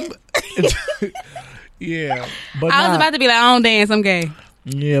 Yeah, but I was about to be like, I don't dance. I'm gay.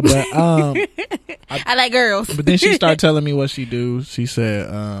 Yeah, but I like girls. But then she started telling me what she do. She said,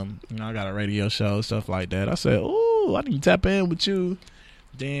 you know, I got a radio show, stuff like that. I said, oh, I didn't tap in with you.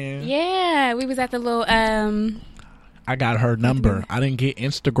 Then yeah, we was at the little I got her number. I didn't get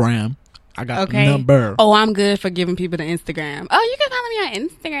Instagram. I got the number. Oh, I'm good for giving people the Instagram. Oh, you can follow me on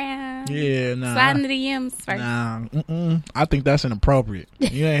Instagram. Yeah, nah. Slide in the DMs first. Nah, I think that's inappropriate.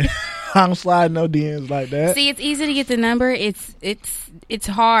 You ain't. I don't slide no DMs like that. See, it's easy to get the number. It's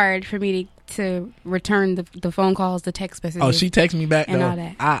hard for me to return the phone calls, the text messages. Oh, she texted me back and though. All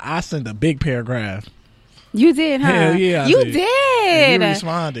that. I sent a big paragraph. You did, huh? Hell yeah, you did. And you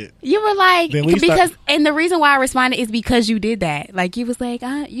responded. You were like, and the reason why I responded is because you did that. Like, you was like,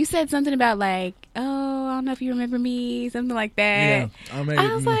 you said something about like, oh, I don't know if you remember me, something like that. Yeah,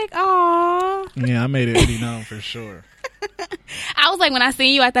 I was like, aw. Yeah, I made it really known for sure. I was like, when I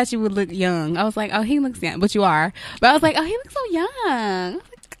seen you, I thought you would look young. I was like, oh, he looks young, but you are. But I was like, oh, he looks so young. I was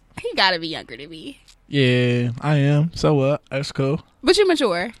like, he gotta be younger than me. Yeah, I am. So what? That's cool. But you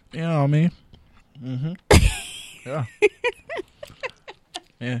mature. You know what I mean? Mm-hmm. Yeah.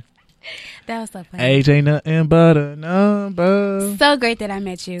 Yeah. That was so funny. Age ain't nothing but a number. So great that I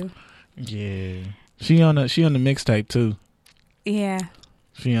met you. Yeah. She on the mixtape too. Yeah.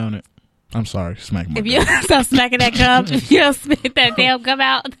 She on it. I'm sorry. Smack my If you don't stop smacking that cup, if you don't spit that damn cup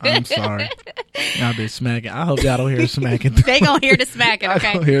out. I'm sorry. I've been smacking. I hope y'all don't hear smacking. They gonna hear the smacking, okay?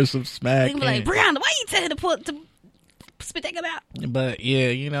 I don't hear some smacking. They gonna be like, Brianna, why you telling to spit that cup out? But yeah,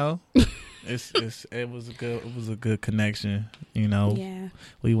 you know. It was a good connection, you know. Yeah.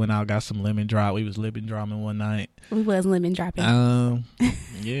 We went out, got some lemon drop. We was lemon dropping one night. We was lemon dropping.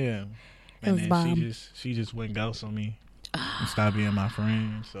 Yeah. And then bomb. she just went ghost on me and stopped being my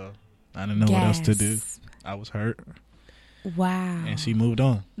friend. So I didn't know what else to do. I was hurt. Wow. And she moved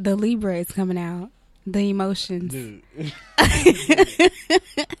on. The Libra is coming out. The emotions. Dude.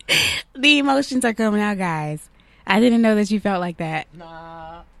 The emotions are coming out, guys. I didn't know that you felt like that.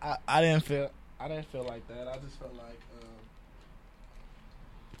 Nah, I didn't feel like that. I just felt like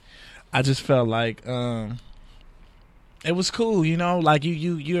I just felt like it was cool, you know. Like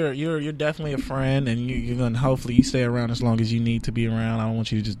you're definitely a friend, and you're gonna hopefully you stay around as long as you need to be around. I don't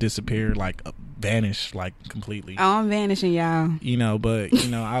want you to just disappear, like vanish, like completely. Oh, I'm vanishing, y'all. You know, but you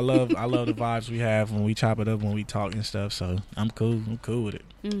know, I love the vibes we have when we chop it up, when we talk and stuff. So I'm cool with it.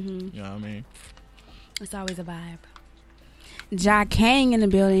 Mm-hmm. You know what I mean? It's always a vibe. Kang in the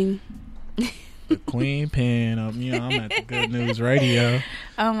building. The Queen Pen. You know, I'm at the Good News Radio.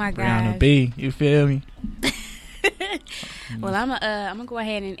 Oh my Brianna god. B. You feel me? Well, I'm gonna go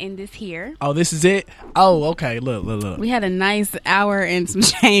ahead and end this here. Oh, this is it? Oh, okay. Look. We had a nice hour and some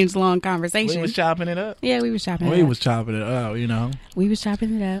change long conversation. We was chopping it up. Yeah, we was chopping it up. We was chopping it up, you know. We was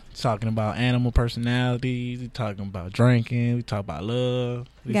chopping it up. Talking about animal personalities. We talking about drinking. We talk about love.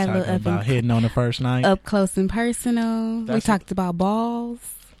 We Got a talking little about hitting on the first night. Up close and personal. That's we talked about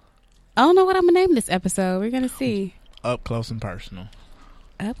balls. I don't know what I'm gonna name this episode. We're gonna see. Up close and personal.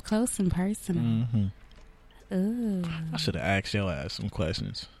 Up close and personal. Mm-hmm. Ooh. I should have asked your ass some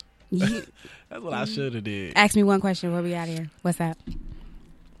questions. You That's what I should have did. ask me one question before we out of here. What's that?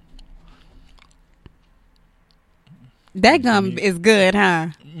 That gum is good, huh?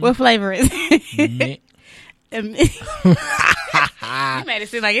 What flavor is it? Mint. You made it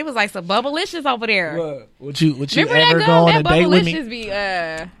seem like it was like some bubblicious over there. Look, would you Remember ever that go gum? on a That date with me? bubblicious be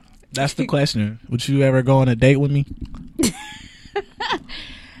That's the question. Would you ever go on a date with me?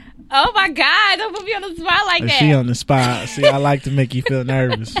 Oh my God! Don't put me on the spot like that. She on the spot. See, I like to make you feel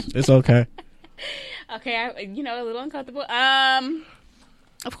nervous. It's okay. Okay, a little uncomfortable.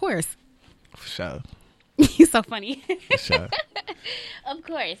 Of course. For sure. You're so funny. For sure. Of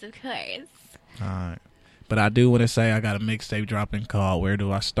course. All right. But I do want to say I got a mixtape dropping called Where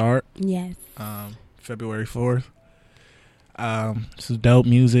Do I Start? Yes. February 4th. This is dope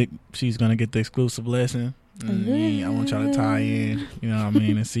music. She's going to get the exclusive lesson. I want y'all to tie in, you know what I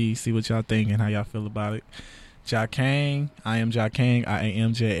mean, and see what y'all think and how y'all feel about it. Kang, I am Kang,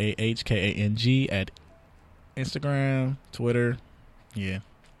 IamJahKang at Instagram, Twitter. Yeah,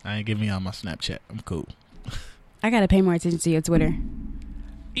 I ain't giving y'all my Snapchat. I'm cool. I gotta pay more attention to your Twitter.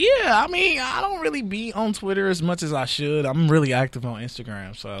 Yeah, I mean, I don't really be on Twitter as much as I should. I'm really active on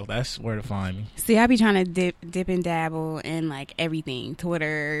Instagram, so that's where to find me. See, I be trying to dip and dabble in like everything: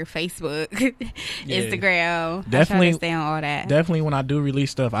 Twitter, Facebook, Instagram. Definitely, I try to stay on all that. Definitely, when I do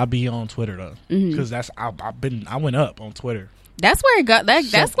release stuff, I be on Twitter though, because I went up on Twitter. That's where it got.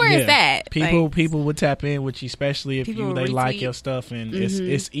 That's where it's at. People would tap in with you, especially if they retweet. like your stuff, and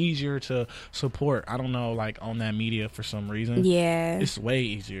it's easier to support. I don't know, like on that media for some reason. Yeah, it's way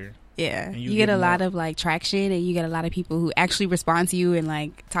easier. Yeah, and you get a lot of like traction, and you get a lot of people who actually respond to you and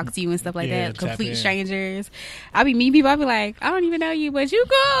like talk to you and stuff like that. Complete strangers. I be meeting people. I be like, I don't even know you, but you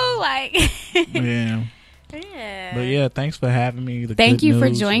cool. Like, yeah. Yeah. But yeah, thanks for having me. Thank you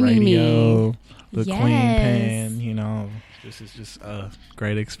for joining me. The Queen Pen, you know. This is just a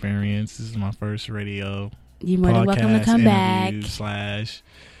great experience. This is my first radio. You're more than welcome to come back. /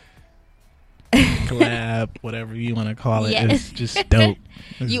 collab, whatever you want to call it. Yes. It's just dope.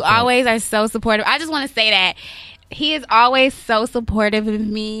 You always are so supportive. I just want to say that he is always so supportive of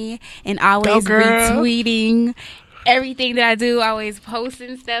me and always retweeting everything that I do, always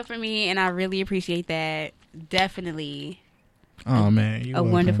posting stuff for me, and I really appreciate that. Definitely. Oh man, you're a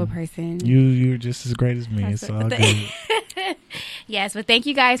wonderful person. You're just as great as me. It's all good. Yes, but thank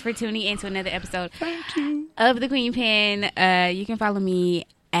you guys for tuning in to another episode of The Queen Pen. You can follow me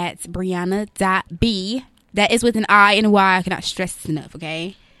at Brianna.B. That is with an I and a Y. I cannot stress this enough,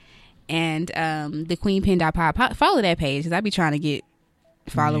 okay? And the queenpen.pod. Follow that page because I be trying to get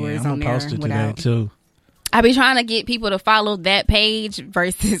followers on there. I'm post it today too. I be trying to get people to follow that page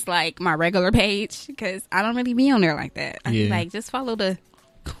versus like my regular page because I don't really be on there like that. I be like, just follow the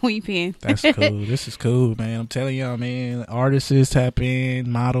Queen Pen. That's cool. This is cool, man. I'm telling y'all, man. Artists tap in,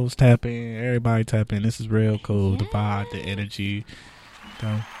 models tap in, everybody tap in. This is real cool. The vibe, the energy.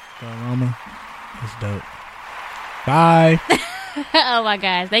 Go Roma. It's dope. Bye. Oh my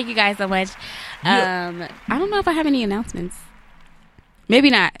gosh. Thank you guys so much. I don't know if I have any announcements. Maybe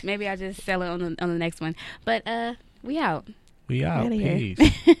not. Maybe I'll just sell it on the next one. But we out. We out. Peace.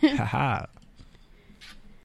 Ha ha.